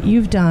research that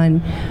you've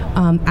done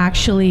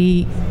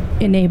actually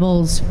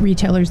enables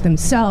retailers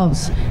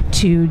themselves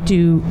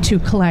to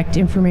collect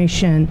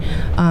information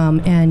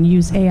and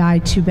use AI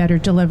to better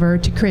deliver,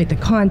 to create the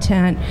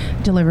content,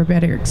 deliver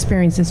better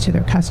experiences to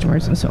their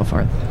customers and so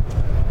forth.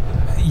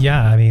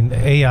 Yeah, I mean,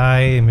 AI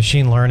and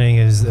machine learning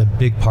is a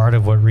big part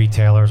of what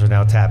retailers are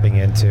now tapping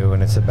into,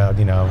 and it's about,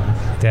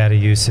 data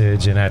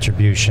usage and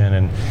attribution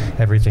and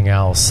everything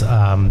else.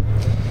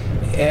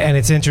 And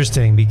it's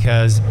interesting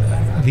because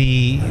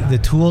the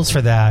tools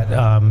for that,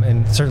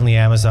 and certainly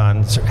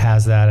Amazon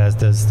has that, as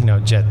does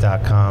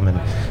Jet.com and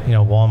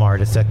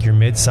Walmart. It's like your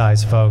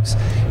mid-sized folks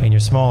and your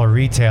smaller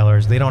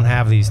retailers, they don't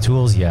have these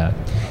tools yet,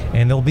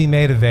 and they'll be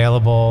made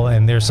available.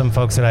 And there's some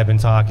folks that I've been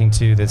talking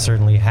to that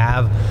certainly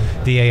have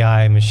the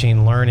AI and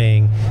machine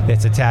learning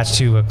that's attached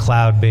to a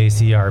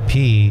cloud-based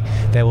ERP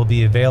that will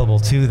be available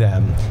to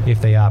them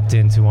if they opt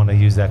in to want to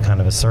use that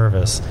kind of a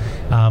service.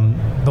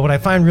 But what I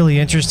find really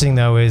interesting,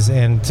 though, is,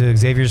 and to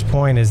Xavier's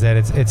point, is that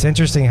it's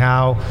interesting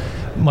how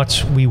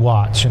much we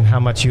watch and how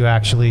much you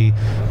actually,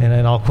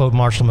 and I'll quote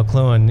Marshall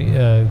McLuhan,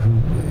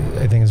 who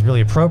I think is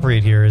really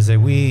appropriate here, is that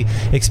we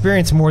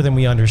experience more than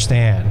we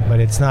understand, but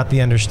it's not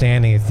the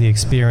understanding, it's the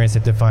experience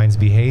that defines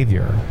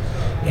behavior.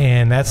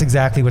 And that's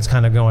exactly what's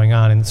kind of going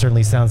on, and it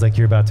certainly sounds like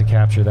you're about to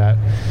capture that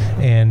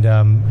and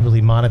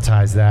really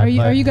monetize that.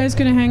 Are you guys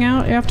going to hang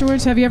out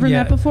afterwards? Have you ever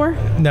met before?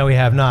 No, we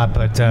have not,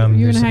 but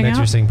there's some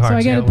interesting parts. So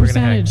I get a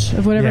percentage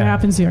of whatever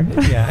happens here.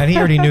 Yeah, and he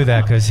already knew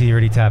that because he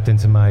already tapped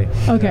into my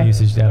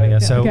usage data. Yeah,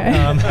 so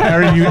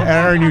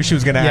Aaron knew she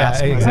was going to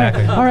ask.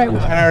 Exactly. All right.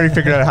 I already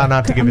figured out how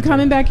not to give it to her. I'm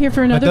coming back here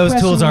for another question. But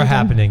those tools are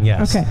happening,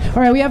 yes. Okay.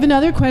 All right, we have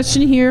another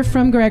question here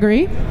from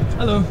Gregory.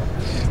 Hello.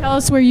 Tell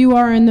us where you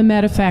are in the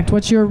M.E.T effect.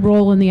 What's your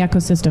role in the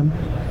ecosystem?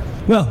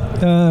 Well,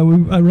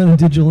 I run a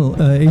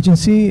digital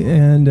agency,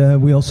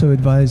 and we also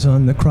advise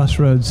on the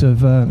crossroads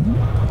of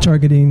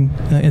targeting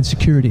and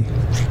security.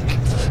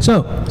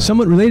 So,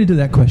 somewhat related to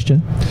that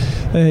question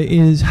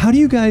is how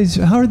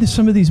are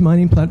some of these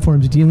mining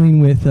platforms dealing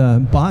with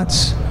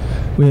bots,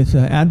 with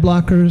ad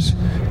blockers,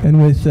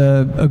 and with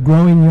a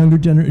growing younger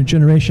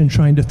generation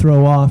trying to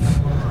throw off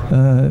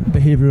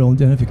behavioral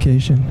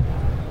identification?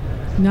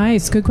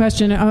 Nice, good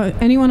question.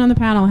 Anyone on the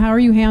panel, how are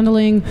you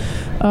handling,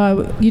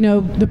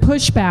 the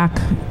pushback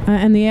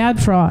and the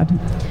ad fraud?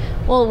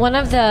 Well, one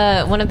of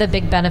the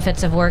big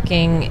benefits of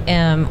working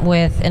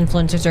with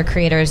influencers or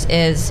creators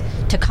is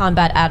to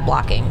combat ad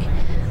blocking,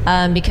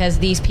 because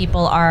these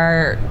people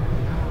are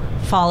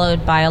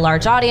followed by a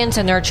large audience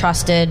and they're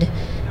trusted,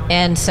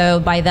 and so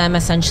by them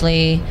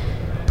essentially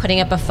putting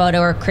up a photo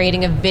or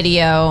creating a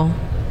video,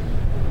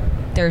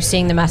 they're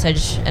seeing the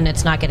message and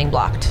it's not getting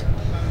blocked.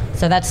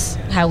 So that's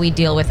how we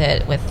deal with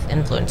it with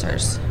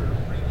influencers.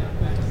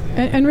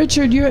 And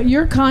Richard,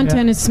 your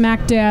content is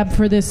smack dab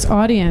for this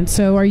audience.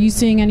 So are you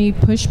seeing any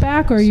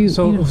pushback? Or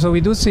So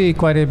we do see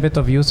quite a bit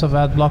of use of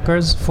ad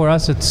blockers. For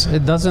us,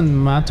 it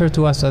doesn't matter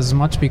to us as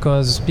much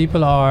because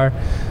people are.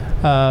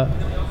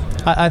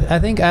 I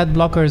think ad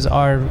blockers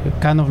are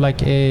kind of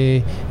like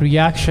a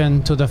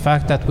reaction to the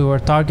fact that we were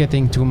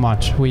targeting too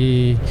much.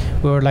 We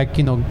were like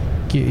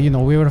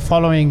we were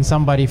following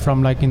somebody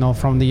from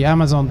from the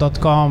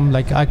Amazon.com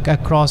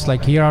across,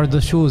 here are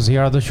the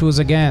shoes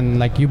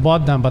again, you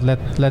bought them, but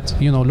let's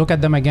look at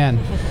them again.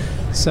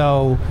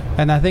 So,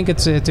 and I think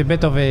it's a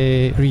bit of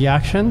a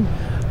reaction.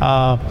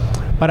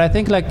 But I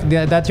think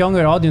that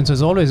younger audience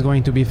is always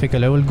going to be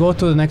fickle. It will go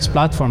to the next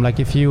platform.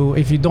 If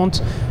you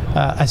don't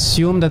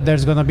assume that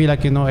there's going to be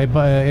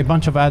a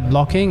bunch of ad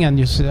blocking and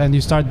you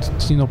start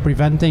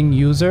preventing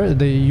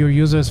your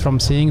users from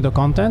seeing the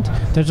content,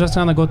 they're just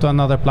going to go to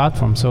another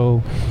platform.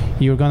 So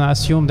you're going to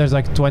assume there's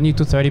 20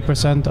 to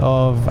 30%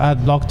 of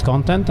ad blocked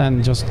content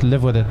and just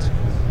live with it.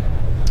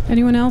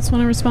 Anyone else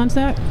want to respond to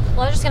that?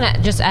 Well, I'm just going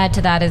to add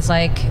to that is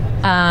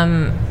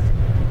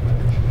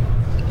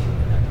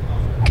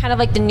kind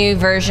of the new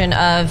version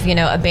of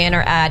a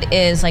banner ad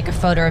is a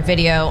photo or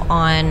video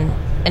on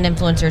an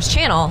influencer's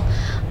channel,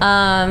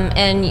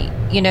 and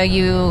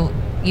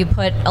you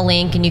put a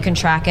link and you can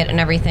track it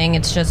and everything.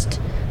 It's just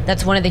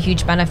that's one of the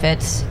huge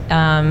benefits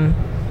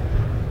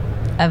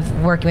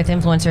of working with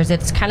influencers.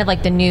 It's kind of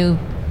like the new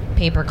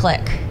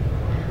pay-per-click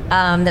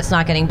that's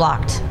not getting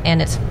blocked,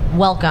 and it's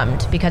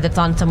welcomed because it's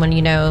on someone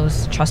you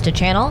know's trusted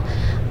channel,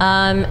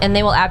 and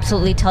they will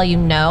absolutely tell you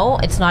no,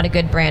 it's not a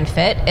good brand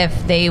fit.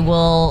 If they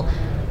will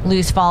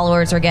lose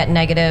followers or get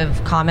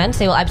negative comments,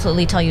 they will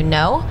absolutely tell you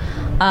no.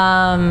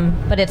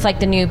 But it's like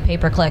the new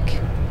pay-per-click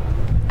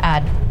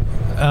ad.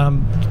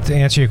 To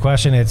answer your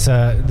question, it's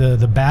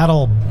the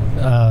battle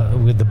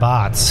with the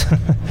bots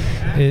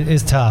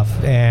is tough,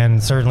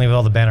 and certainly with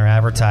all the banner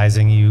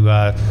advertising,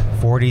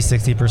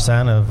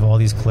 40-60% of all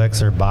these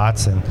clicks are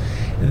bots, and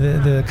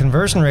the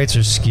conversion rates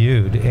are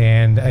skewed.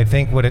 And I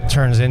think what it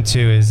turns into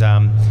is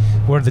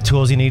what are the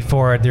tools you need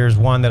for it. There's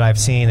one that I've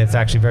seen that's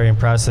actually very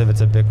impressive.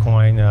 It's a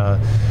Bitcoin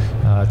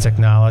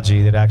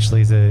technology that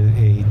actually is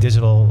a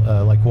digital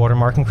like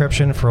watermark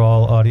encryption for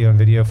all audio and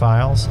video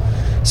files.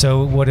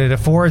 So what it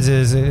affords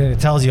is it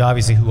tells you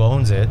obviously who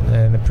owns it,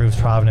 and it proves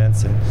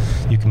provenance,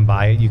 and you can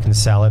buy it, you can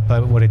sell it.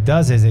 But what it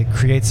does is it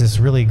creates this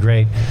really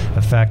great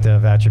effect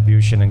of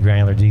attribution and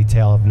granular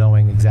detail of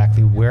knowing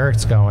exactly where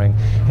it's going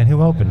and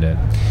who opened it.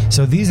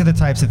 So these are the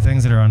types of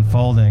things that are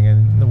unfolding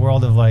in the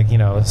world of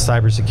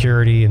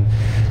cybersecurity and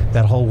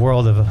that whole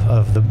world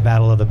of the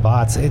battle of the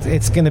bots.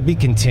 It's going to be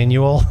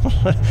continual.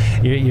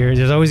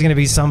 There's always going to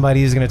be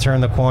somebody who's going to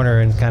turn the corner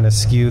and kind of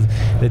skew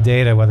the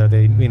data, whether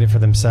they mean it for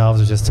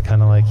themselves or just to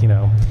kind of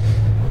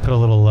put a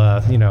little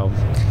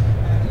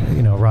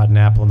rotten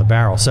apple in the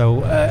barrel.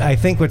 So I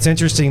think what's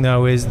interesting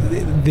though is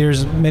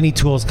there's many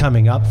tools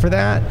coming up for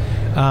that,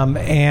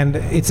 and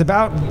it's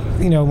about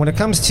when it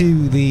comes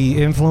to the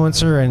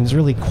influencer and it's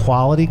really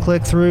quality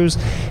click-throughs,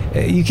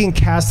 you can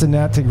cast a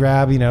net to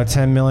grab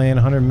 10 million,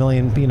 100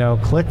 million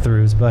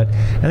click-throughs, but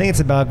I think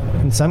it's about,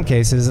 in some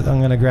cases, I'm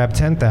going to grab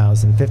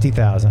 10,000,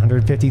 50,000,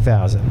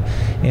 150,000,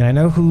 and I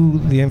know who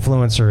the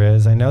influencer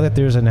is. I know that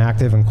there's an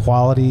active and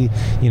quality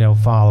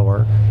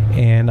follower,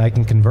 and I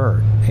can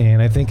convert.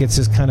 And I think it's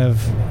just kind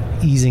of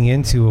easing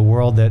into a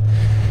world that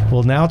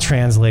will now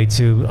translate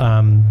to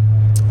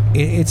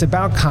it's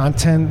about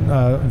content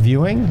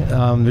viewing.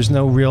 There's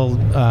no real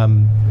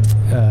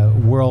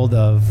world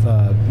of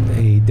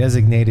a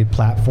designated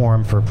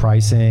platform for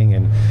pricing,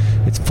 and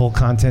it's full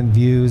content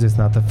views. It's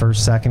not the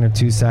first second or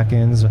 2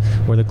 seconds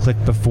or the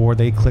click before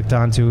they clicked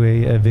onto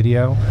a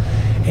video.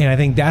 And I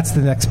think that's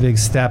the next big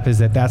step, is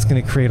that's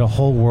going to create a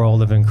whole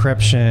world of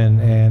encryption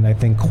and I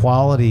think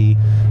quality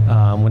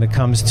when it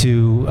comes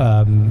to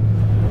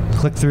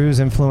click-throughs,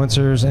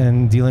 influencers,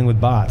 and dealing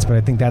with bots. But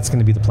I think that's going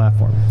to be the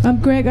platform.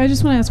 Greg, I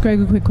just want to ask Greg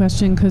a quick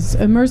question, because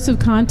immersive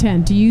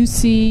content, do you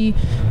see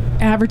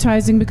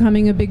advertising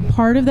becoming a big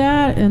part of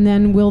that? And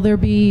then will there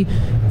be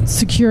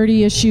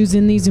security issues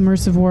in these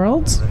immersive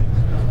worlds?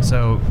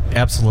 So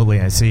absolutely,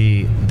 I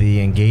see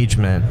the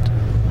engagement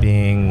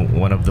being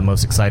one of the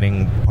most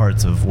exciting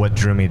parts of what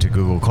drew me to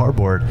Google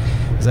Cardboard.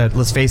 Is that,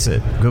 let's face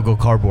it, Google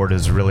Cardboard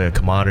is really a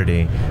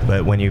commodity,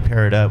 but when you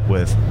pair it up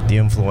with the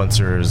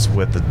influencers,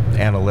 with the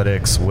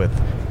analytics, with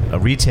a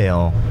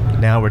retail,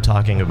 now we're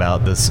talking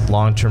about this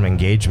long-term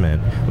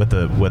engagement with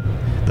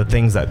the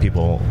things that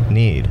people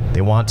need.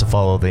 They want to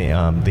follow the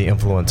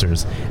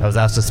influencers. I was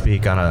asked to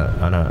speak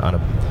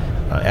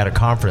at a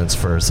conference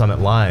for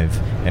Summit Live,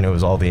 and it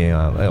was all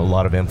a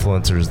lot of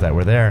influencers that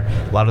were there.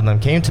 A lot of them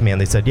came to me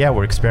and they said, yeah,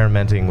 we're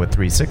experimenting with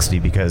 360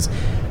 because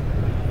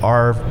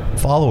our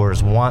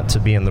followers want to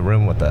be in the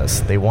room with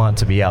us. They want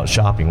to be out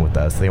shopping with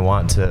us. They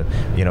want to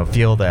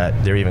feel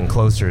that they're even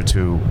closer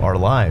to our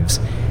lives.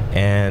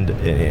 And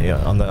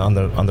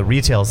on the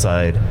retail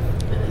side,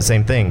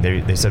 same thing.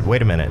 They said,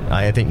 wait a minute.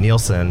 I think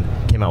Nielsen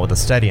came out with a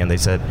study, and they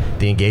said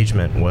the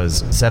engagement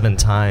was 7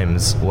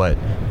 times what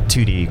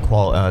 2D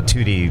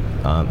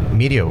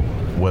media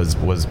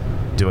was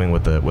doing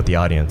with the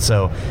audience.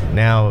 So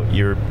now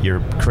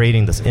you're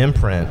creating this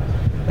imprint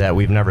that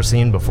we've never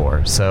seen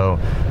before. So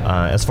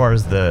as far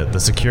as the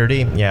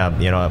security, yeah,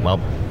 I'm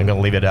going to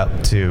leave it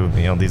up to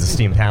these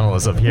esteemed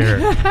panelists up here.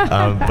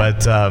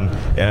 But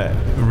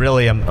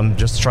really, I'm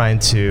just trying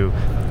to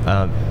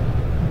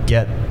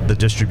get the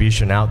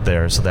distribution out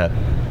there so that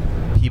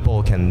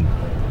people can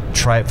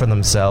try it for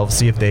themselves,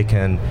 see if they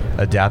can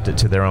adapt it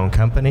to their own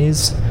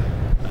companies,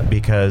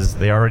 because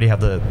they already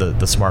have the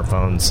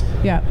smartphones,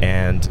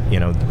 and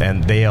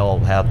they all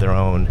have their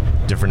own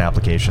different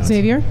applications.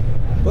 Xavier?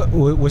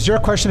 Was your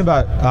question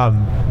about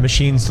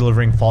machines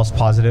delivering false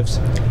positives,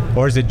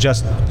 or is it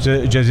just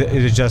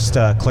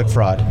click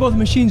fraud? Both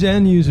machines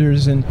and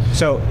users. And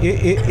so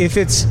if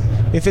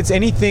it's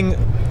anything,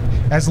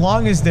 as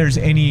long as there's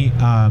any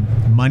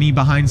money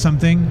behind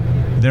something,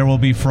 there will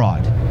be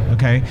fraud.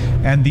 Okay,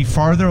 and the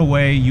farther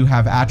away you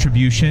have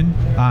attribution,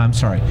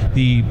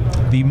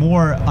 the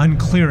more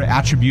unclear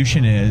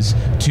attribution is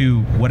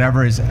to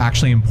whatever is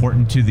actually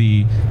important to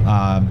the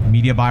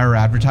media buyer or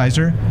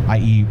advertiser,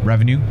 i.e.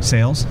 revenue,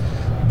 sales,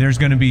 there's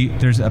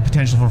a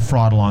potential for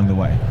fraud along the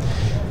way.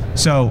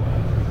 So,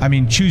 I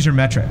mean, choose your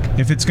metric.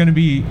 If it's going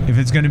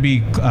to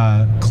be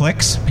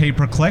clicks, pay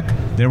per click,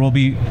 there will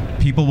be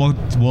people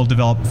will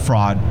develop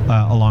fraud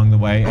along the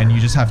way, and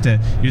you just have to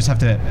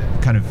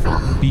kind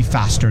of be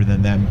faster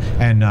than them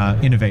and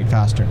innovate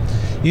faster.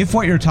 If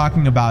what you're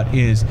talking about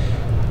is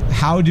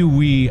how do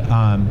we,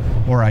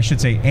 or I should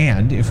say,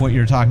 and if what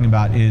you're talking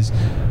about is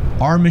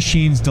are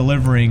machines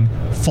delivering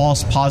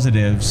false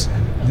positives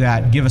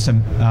that give us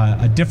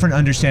a different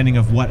understanding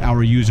of what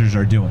our users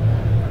are doing?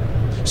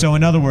 So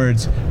in other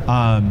words,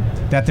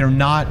 that they're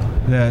not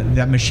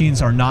that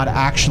machines are not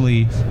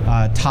actually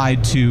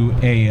tied to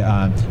a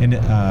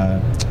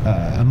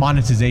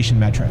monetization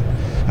metric.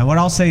 And what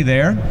I'll say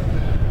there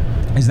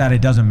is that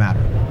it doesn't matter.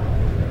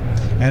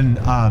 And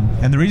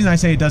the reason I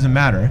say it doesn't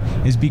matter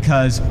is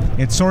because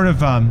it's sort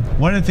of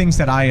one of the things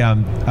that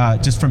I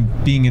just from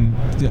being in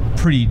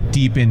pretty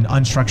deep in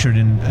unstructured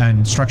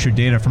and structured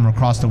data from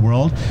across the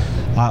world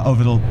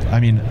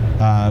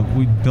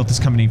we built this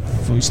company.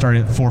 We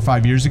started 4 or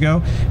 5 years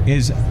ago.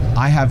 Is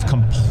I have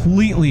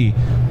completely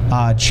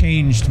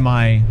changed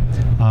my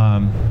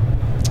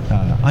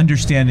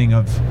understanding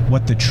of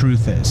what the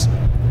truth is.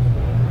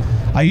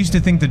 I used to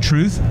think the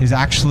truth is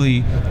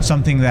actually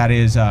something that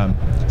is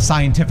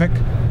scientific,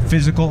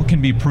 physical, can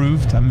be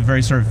proved. I'm a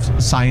very sort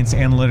of science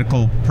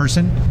analytical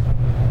person.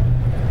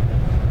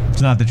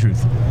 It's not the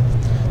truth.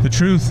 The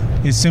truth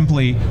is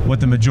simply what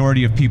the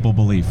majority of people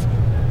believe.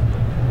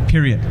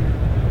 Period.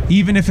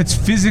 Even if it's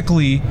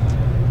physically,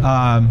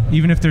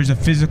 even if there's a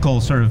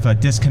physical sort of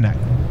disconnect.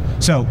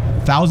 So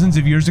thousands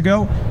of years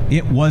ago,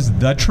 it was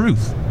the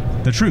truth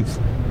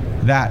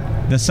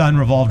that the sun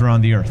revolved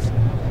around the earth.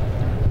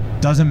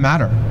 Doesn't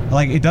matter.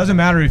 Like, it doesn't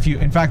matter if you,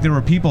 in fact, there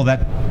were people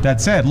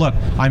that said, look,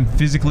 I'm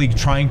physically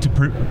trying to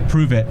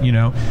prove it, you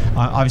know.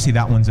 Obviously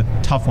that one's a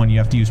tough one. You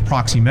have to use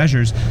proxy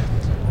measures,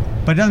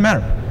 but it doesn't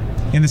matter.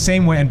 In the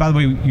same way, and by the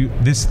way,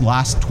 this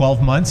last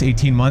 12 months,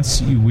 18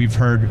 months, we've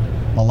heard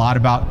a lot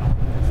about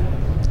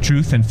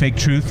truth and fake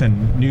truth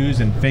and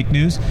news and fake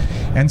news.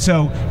 And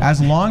so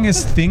as long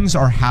as things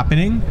are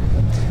happening,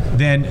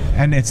 then,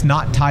 and it's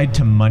not tied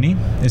to money,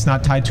 it's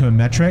not tied to a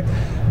metric,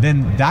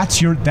 then that's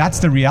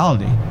the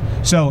reality.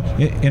 So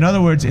in other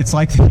words, it's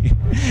like I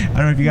don't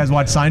know if you guys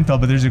watch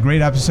Seinfeld, but there's a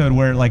great episode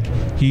where like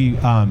he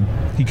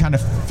kind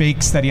of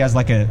fakes that he has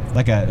like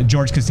a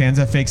George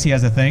Costanza fakes he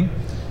has a thing.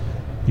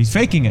 He's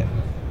faking it.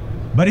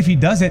 But if he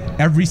does it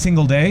every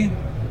single day,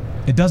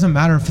 it doesn't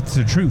matter if it's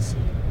the truth,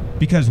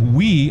 because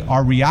we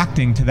are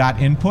reacting to that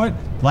input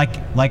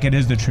like it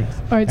is the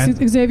truth. All right, so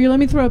Xavier, let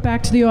me throw it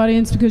back to the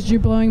audience because you're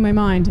blowing my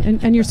mind,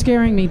 and you're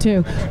scaring me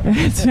too.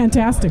 It's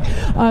fantastic.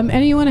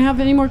 Anyone have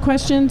any more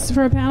questions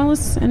for our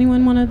panelists?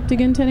 Anyone want to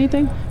dig into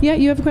anything? Yeah,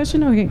 you have a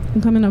question? Okay,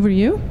 I'm coming over to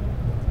you.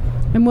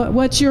 And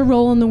what's your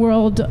role in the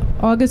world,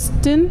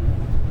 Augustin?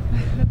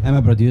 I'm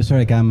a producer.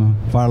 I come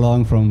far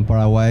along from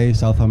Paraguay,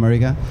 South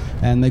America.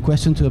 And my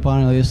question to the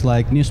panel is,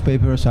 like,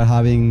 newspapers are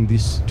having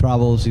these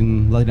troubles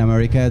in Latin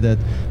America that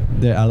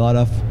there are a lot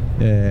of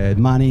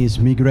money is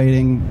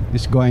migrating,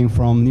 is going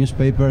from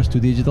newspapers to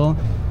digital.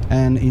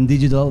 And in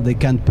digital, they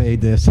can't pay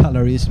the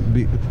salaries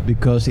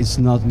because it's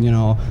not,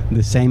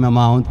 the same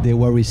amount they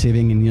were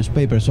receiving in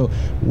newspapers. So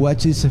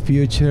what is the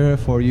future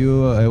for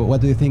you?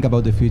 What do you think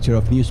about the future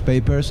of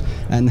newspapers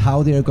and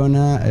how they're going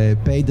to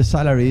pay the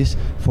salaries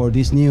for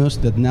this news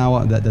that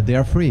now that they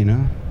are free,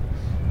 I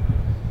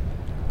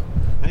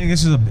think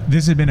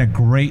this has been a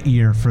great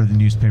year for the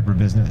newspaper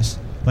business.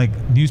 Like,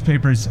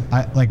 newspapers,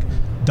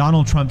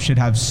 Donald Trump should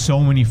have so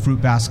many fruit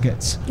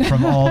baskets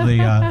from all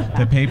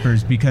the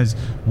papers, because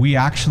we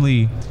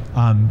actually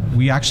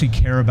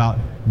care about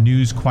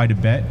news quite a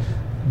bit.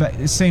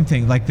 But same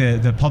thing, like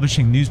the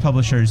publishing news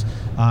publishers,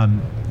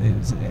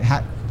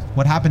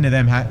 what happened to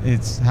them?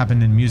 It's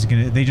happened in music,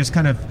 and they just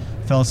kind of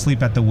fell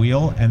asleep at the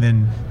wheel, and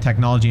then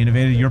technology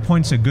innovated. Your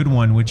point's a good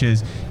one, which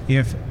is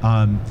if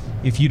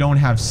you don't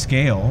have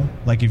scale,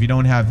 like if you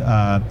don't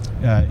have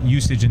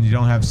usage and you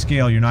don't have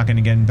scale, you're not going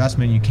to get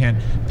investment. You can't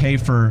pay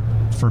for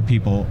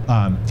people.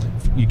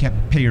 You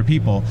can't pay your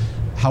people.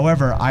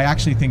 However, I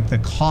actually think the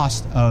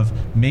cost of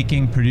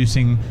making,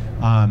 producing,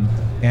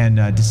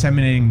 and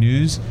disseminating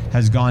news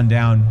has gone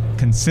down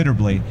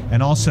considerably,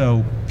 and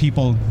also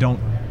people don't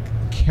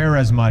care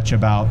as much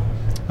about.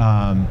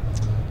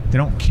 They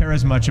don't care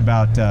as much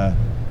about.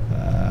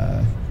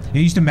 It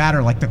used to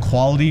matter, like the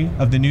quality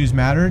of the news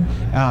mattered.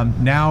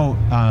 Now,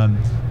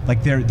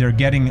 like they're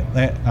getting.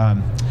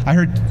 I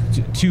heard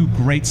two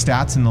great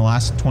stats in the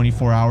last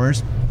 24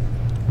 hours.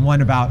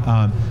 One about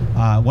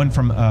one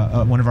from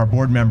one of our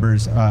board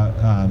members.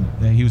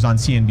 He was on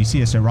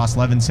CNBC. So Ross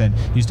Levinson.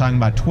 He was talking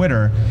about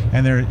Twitter,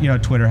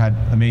 and Twitter had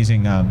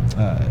amazing, the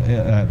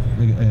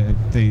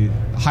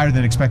higher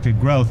than expected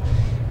growth,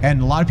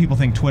 and a lot of people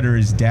think Twitter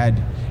is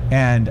dead.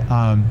 And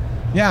I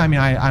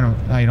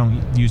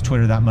don't use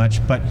Twitter that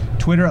much, but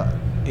Twitter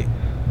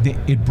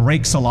it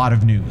breaks a lot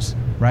of news,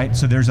 right?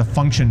 So there's a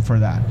function for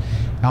that.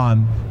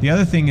 The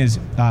other thing is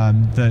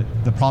the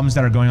problems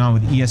that are going on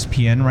with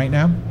ESPN right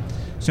now.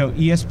 So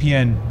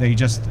ESPN, they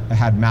just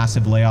had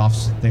massive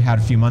layoffs. They had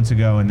a few months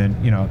ago, and then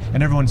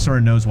and everyone sort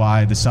of knows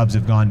why. The subs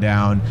have gone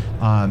down,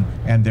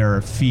 and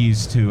their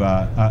fees to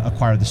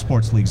acquire the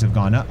sports leagues have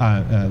gone up,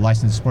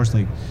 licensed sports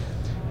league.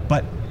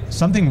 But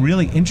something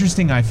really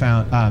interesting I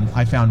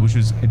found, which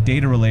was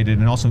data related,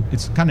 and also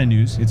it's kind of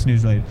news. It's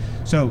news related.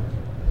 So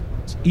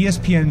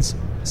ESPN's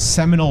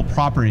seminal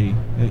property,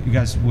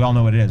 we all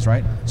know what it is,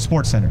 right?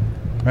 SportsCenter,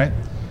 right?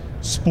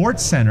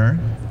 SportsCenter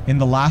in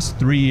the last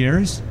 3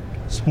 years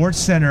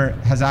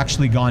SportsCenter has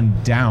actually gone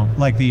down.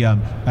 Like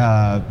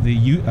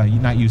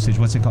not usage,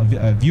 what's it called?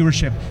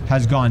 Viewership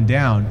has gone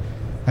down,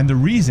 and the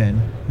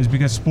reason is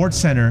because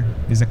SportsCenter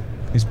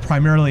is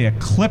primarily a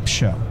clip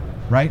show,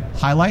 right?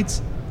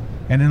 Highlights,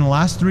 and in the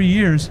last 3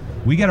 years,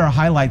 we get our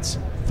highlights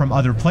from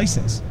other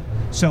places.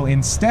 So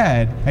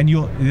instead,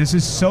 this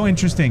is so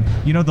interesting.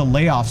 You know the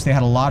layoffs? They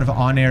had a lot of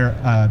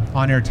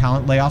on-air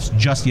talent layoffs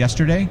just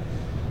yesterday.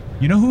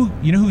 You know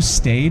who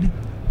stayed?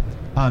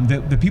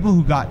 The people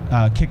who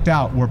got kicked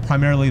out were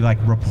primarily like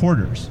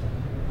reporters.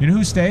 You know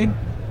who stayed?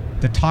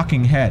 The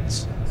talking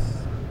heads.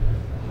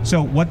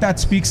 So what that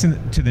speaks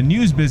to the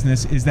news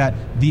business is that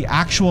the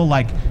actual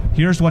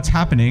here's what's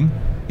happening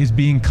is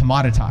being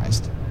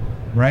commoditized,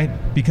 right?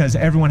 Because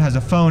everyone has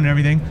a phone and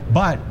everything.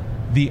 But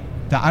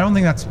I don't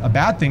think that's a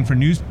bad thing for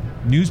news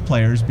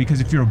players, because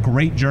if you're a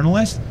great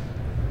journalist,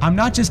 I'm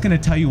not just going to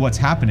tell you what's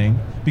happening,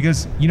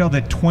 because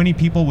the 20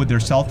 people with their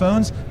cell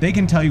phones, they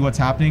can tell you what's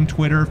happening,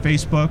 Twitter,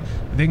 Facebook,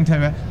 they can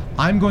tell you.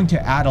 I'm going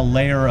to add a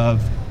layer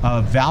of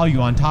value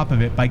on top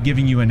of it by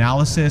giving you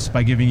analysis,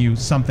 by giving you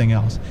something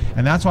else.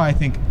 And that's why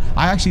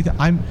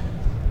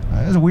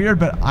it's weird,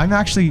 but I'm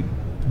actually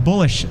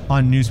bullish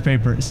on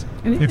newspapers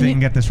if they can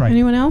get this right.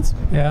 Anyone else?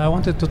 Yeah, I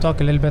wanted to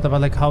talk a little bit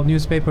about how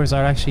newspapers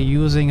are actually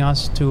using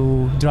us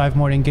to drive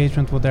more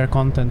engagement with their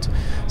content.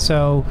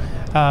 So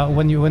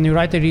when you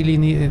write a really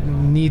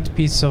neat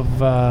piece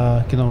of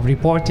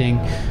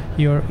reporting,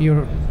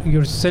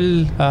 you're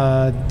still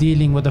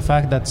dealing with the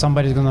fact that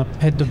somebody's going to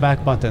hit the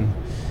back button.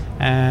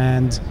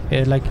 And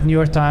like New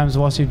York Times,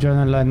 Wall Street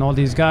Journal, and all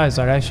these guys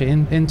are actually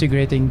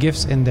integrating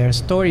GIFs in their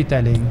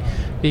storytelling,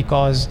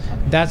 because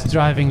that's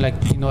driving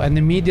an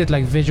immediate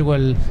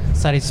visual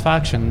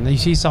satisfaction. You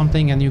see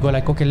something and you go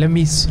okay, let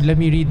me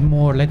read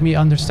more, let me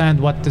understand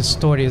what this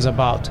story is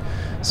about.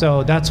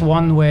 So that's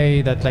one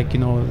way that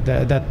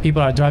that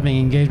people are driving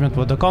engagement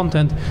with the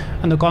content.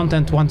 And the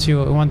content, once you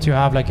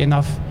have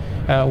enough,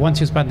 once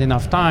you spend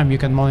enough time, you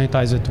can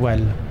monetize it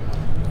well.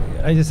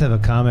 I just have a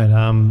comment.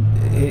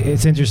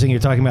 It's interesting you're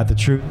talking about the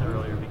truth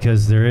earlier,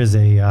 because there is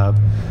a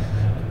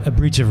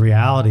breach of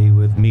reality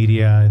with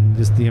media and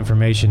just the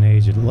information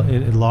age at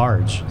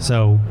large.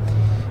 So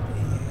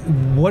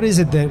what is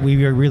it that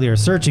we really are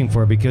searching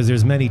for? Because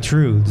there's many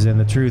truths, and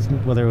the truth,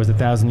 whether it was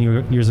 1,000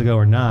 years ago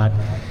or not,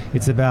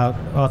 it's about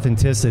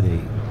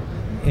authenticity.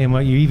 And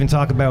what you even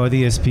talk about with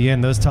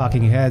ESPN, those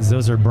talking heads,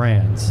 those are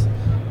brands.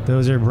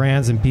 Those are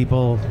brands, and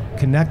people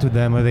connect with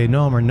them, whether they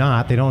know them or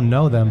not. They don't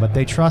know them, but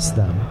they trust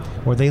them,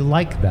 or they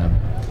like them.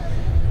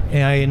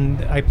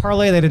 And I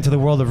parlay that into the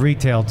world of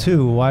retail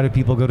too. Why do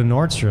people go to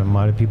Nordstrom?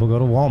 Why do people go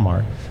to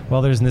Walmart?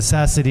 Well, there's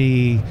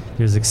necessity,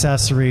 there's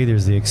accessory,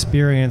 there's the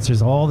experience,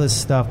 there's all this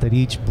stuff that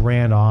each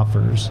brand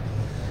offers.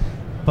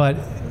 But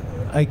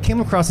I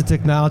came across a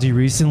technology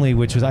recently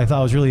which I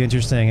thought was really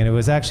interesting, and it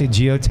was actually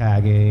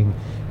geotagging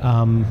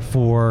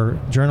for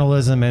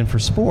journalism and for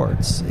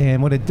sports.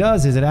 And what it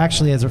does is it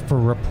actually, for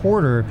a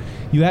reporter,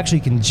 you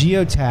actually can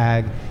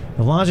geotag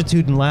the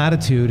longitude and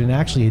latitude, and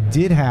actually it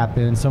did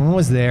happen. Someone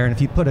was there, and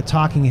if you put a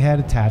talking head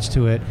attached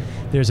to it,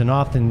 you can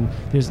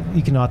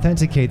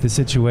authenticate the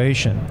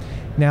situation.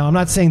 Now, I'm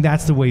not saying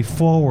that's the way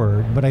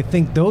forward, but I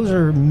think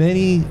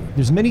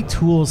there's many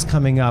tools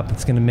coming up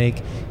that's going to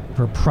make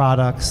for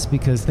products,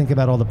 because think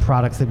about all the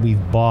products that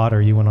we've bought,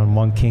 or you went on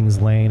One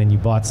Kings Lane and you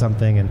bought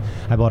something, and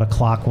I bought a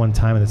clock one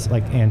time, and it's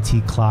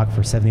antique clock for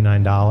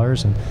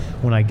 $79, and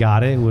when I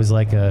got it, it was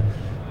like a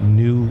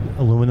new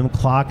aluminum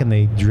clock, and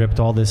they dripped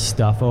all this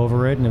stuff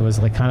over it, and it was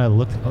kind of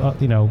looked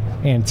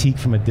antique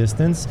from a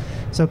distance.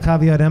 So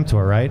caveat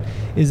emptor, right,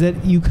 is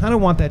that you kind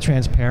of want that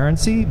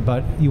transparency,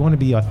 but you want to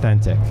be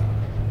authentic.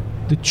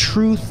 The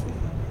truth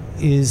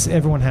is,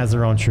 everyone has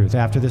their own truth.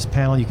 After this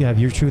panel, you can have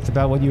your truth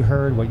about what you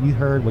heard, what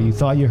you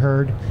thought you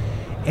heard.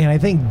 And I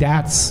think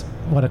that's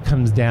what it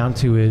comes down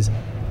to, is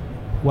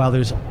while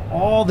there's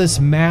all this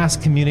mass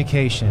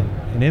communication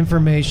and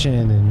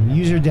information and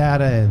user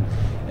data and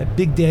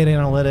big data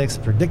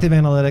analytics, predictive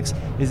analytics,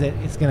 is that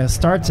it's going to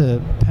start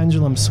to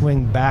pendulum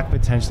swing back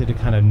potentially to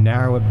kind of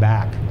narrow it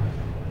back,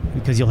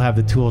 because you'll have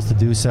the tools to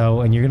do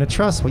so, and you're going to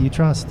trust what you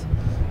trust.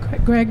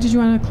 Greg, did you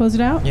want to close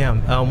it out?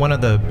 Yeah, one of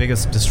the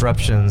biggest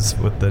disruptions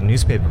with the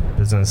newspaper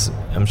business,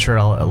 I'm sure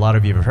a lot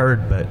of you have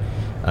heard, but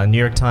New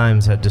York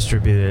Times had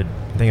distributed,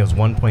 I think it was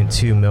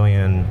 1.2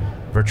 million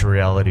virtual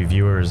reality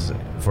viewers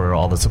for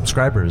all the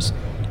subscribers.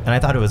 And I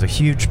thought it was a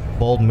huge,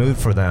 bold move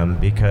for them,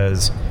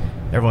 because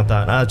everyone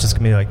thought, it's just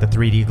going to be like the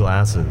 3D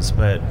glasses.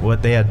 But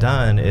what they had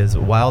done is,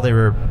 while they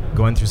were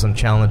going through some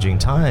challenging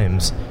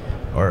times,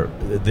 or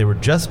they were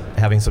just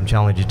having some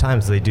challenging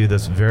times, they do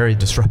this very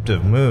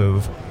disruptive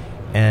move.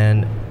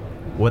 And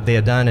what they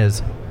had done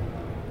is,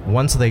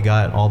 once they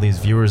got all these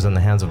viewers in the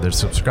hands of their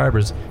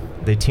subscribers,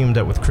 they teamed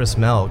up with Chris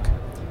Melk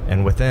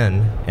and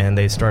Within, and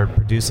they started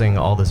producing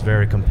all this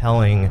very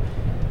compelling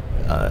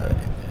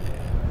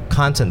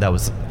content that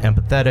was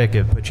empathetic.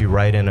 It put you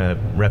right in a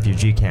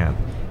refugee camp.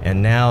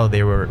 And now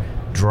they were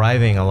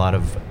driving a lot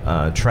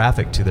of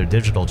traffic to their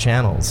digital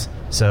channels.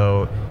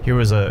 So here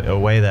was a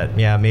way that,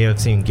 may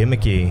have seemed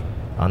gimmicky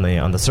on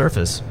the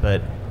surface,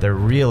 but they're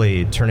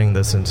really turning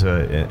this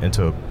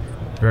into a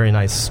very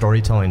nice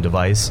storytelling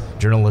device,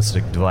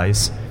 journalistic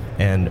device,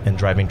 and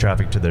driving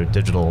traffic to their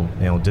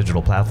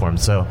digital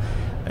platforms. So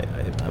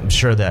I'm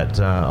sure that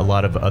a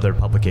lot of other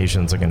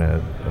publications are going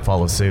to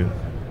follow suit.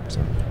 So.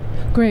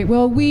 Great.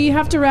 Well, we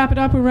have to wrap it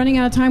up. We're running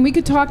out of time. We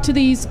could talk to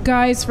these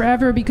guys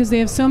forever because they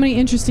have so many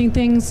interesting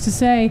things to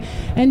say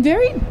and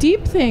very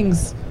deep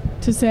things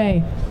to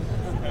say.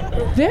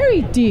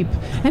 Very deep.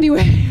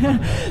 Anyway,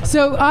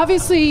 so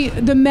obviously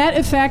the Met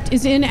Effect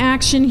is in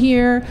action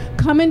here.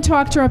 Come and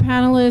talk to our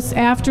panelists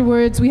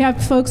afterwards. We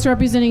have folks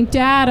representing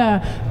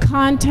data,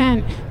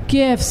 content,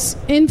 GIFs,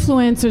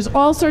 influencers,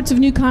 all sorts of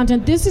new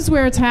content. This is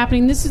where it's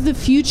happening. This is the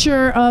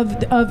future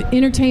of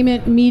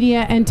entertainment,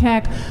 media, and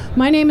tech.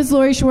 My name is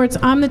Lori Schwartz.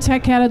 I'm the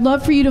Tech Cat. I'd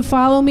love for you to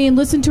follow me and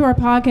listen to our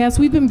podcast.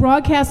 We've been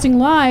broadcasting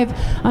live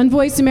on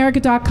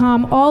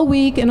VoiceAmerica.com all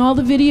week, and all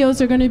the videos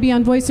are going to be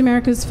on Voice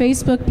America's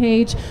Facebook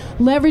page,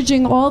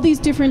 leveraging all these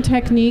different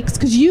techniques,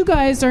 because you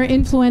guys are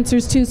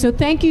influencers too. So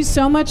thank you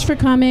so much for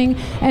coming,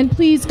 and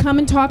please come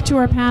and talk to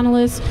our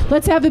panelists.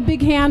 Let's have a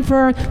big hand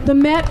for the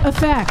Met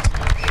Effect.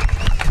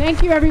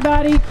 Thank you,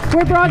 everybody.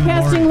 We're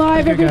broadcasting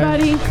live,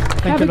 everybody.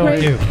 Have a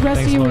great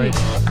rest of your week.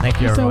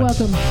 Thank you, everyone. You're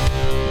so welcome.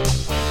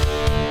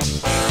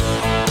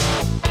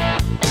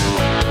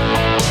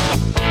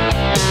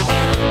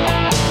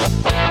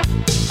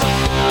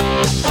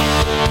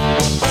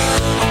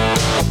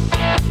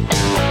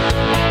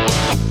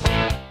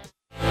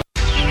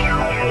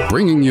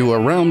 Bringing you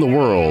around the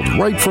world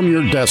right from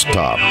your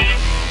desktop.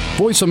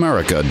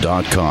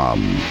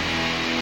 VoiceAmerica.com.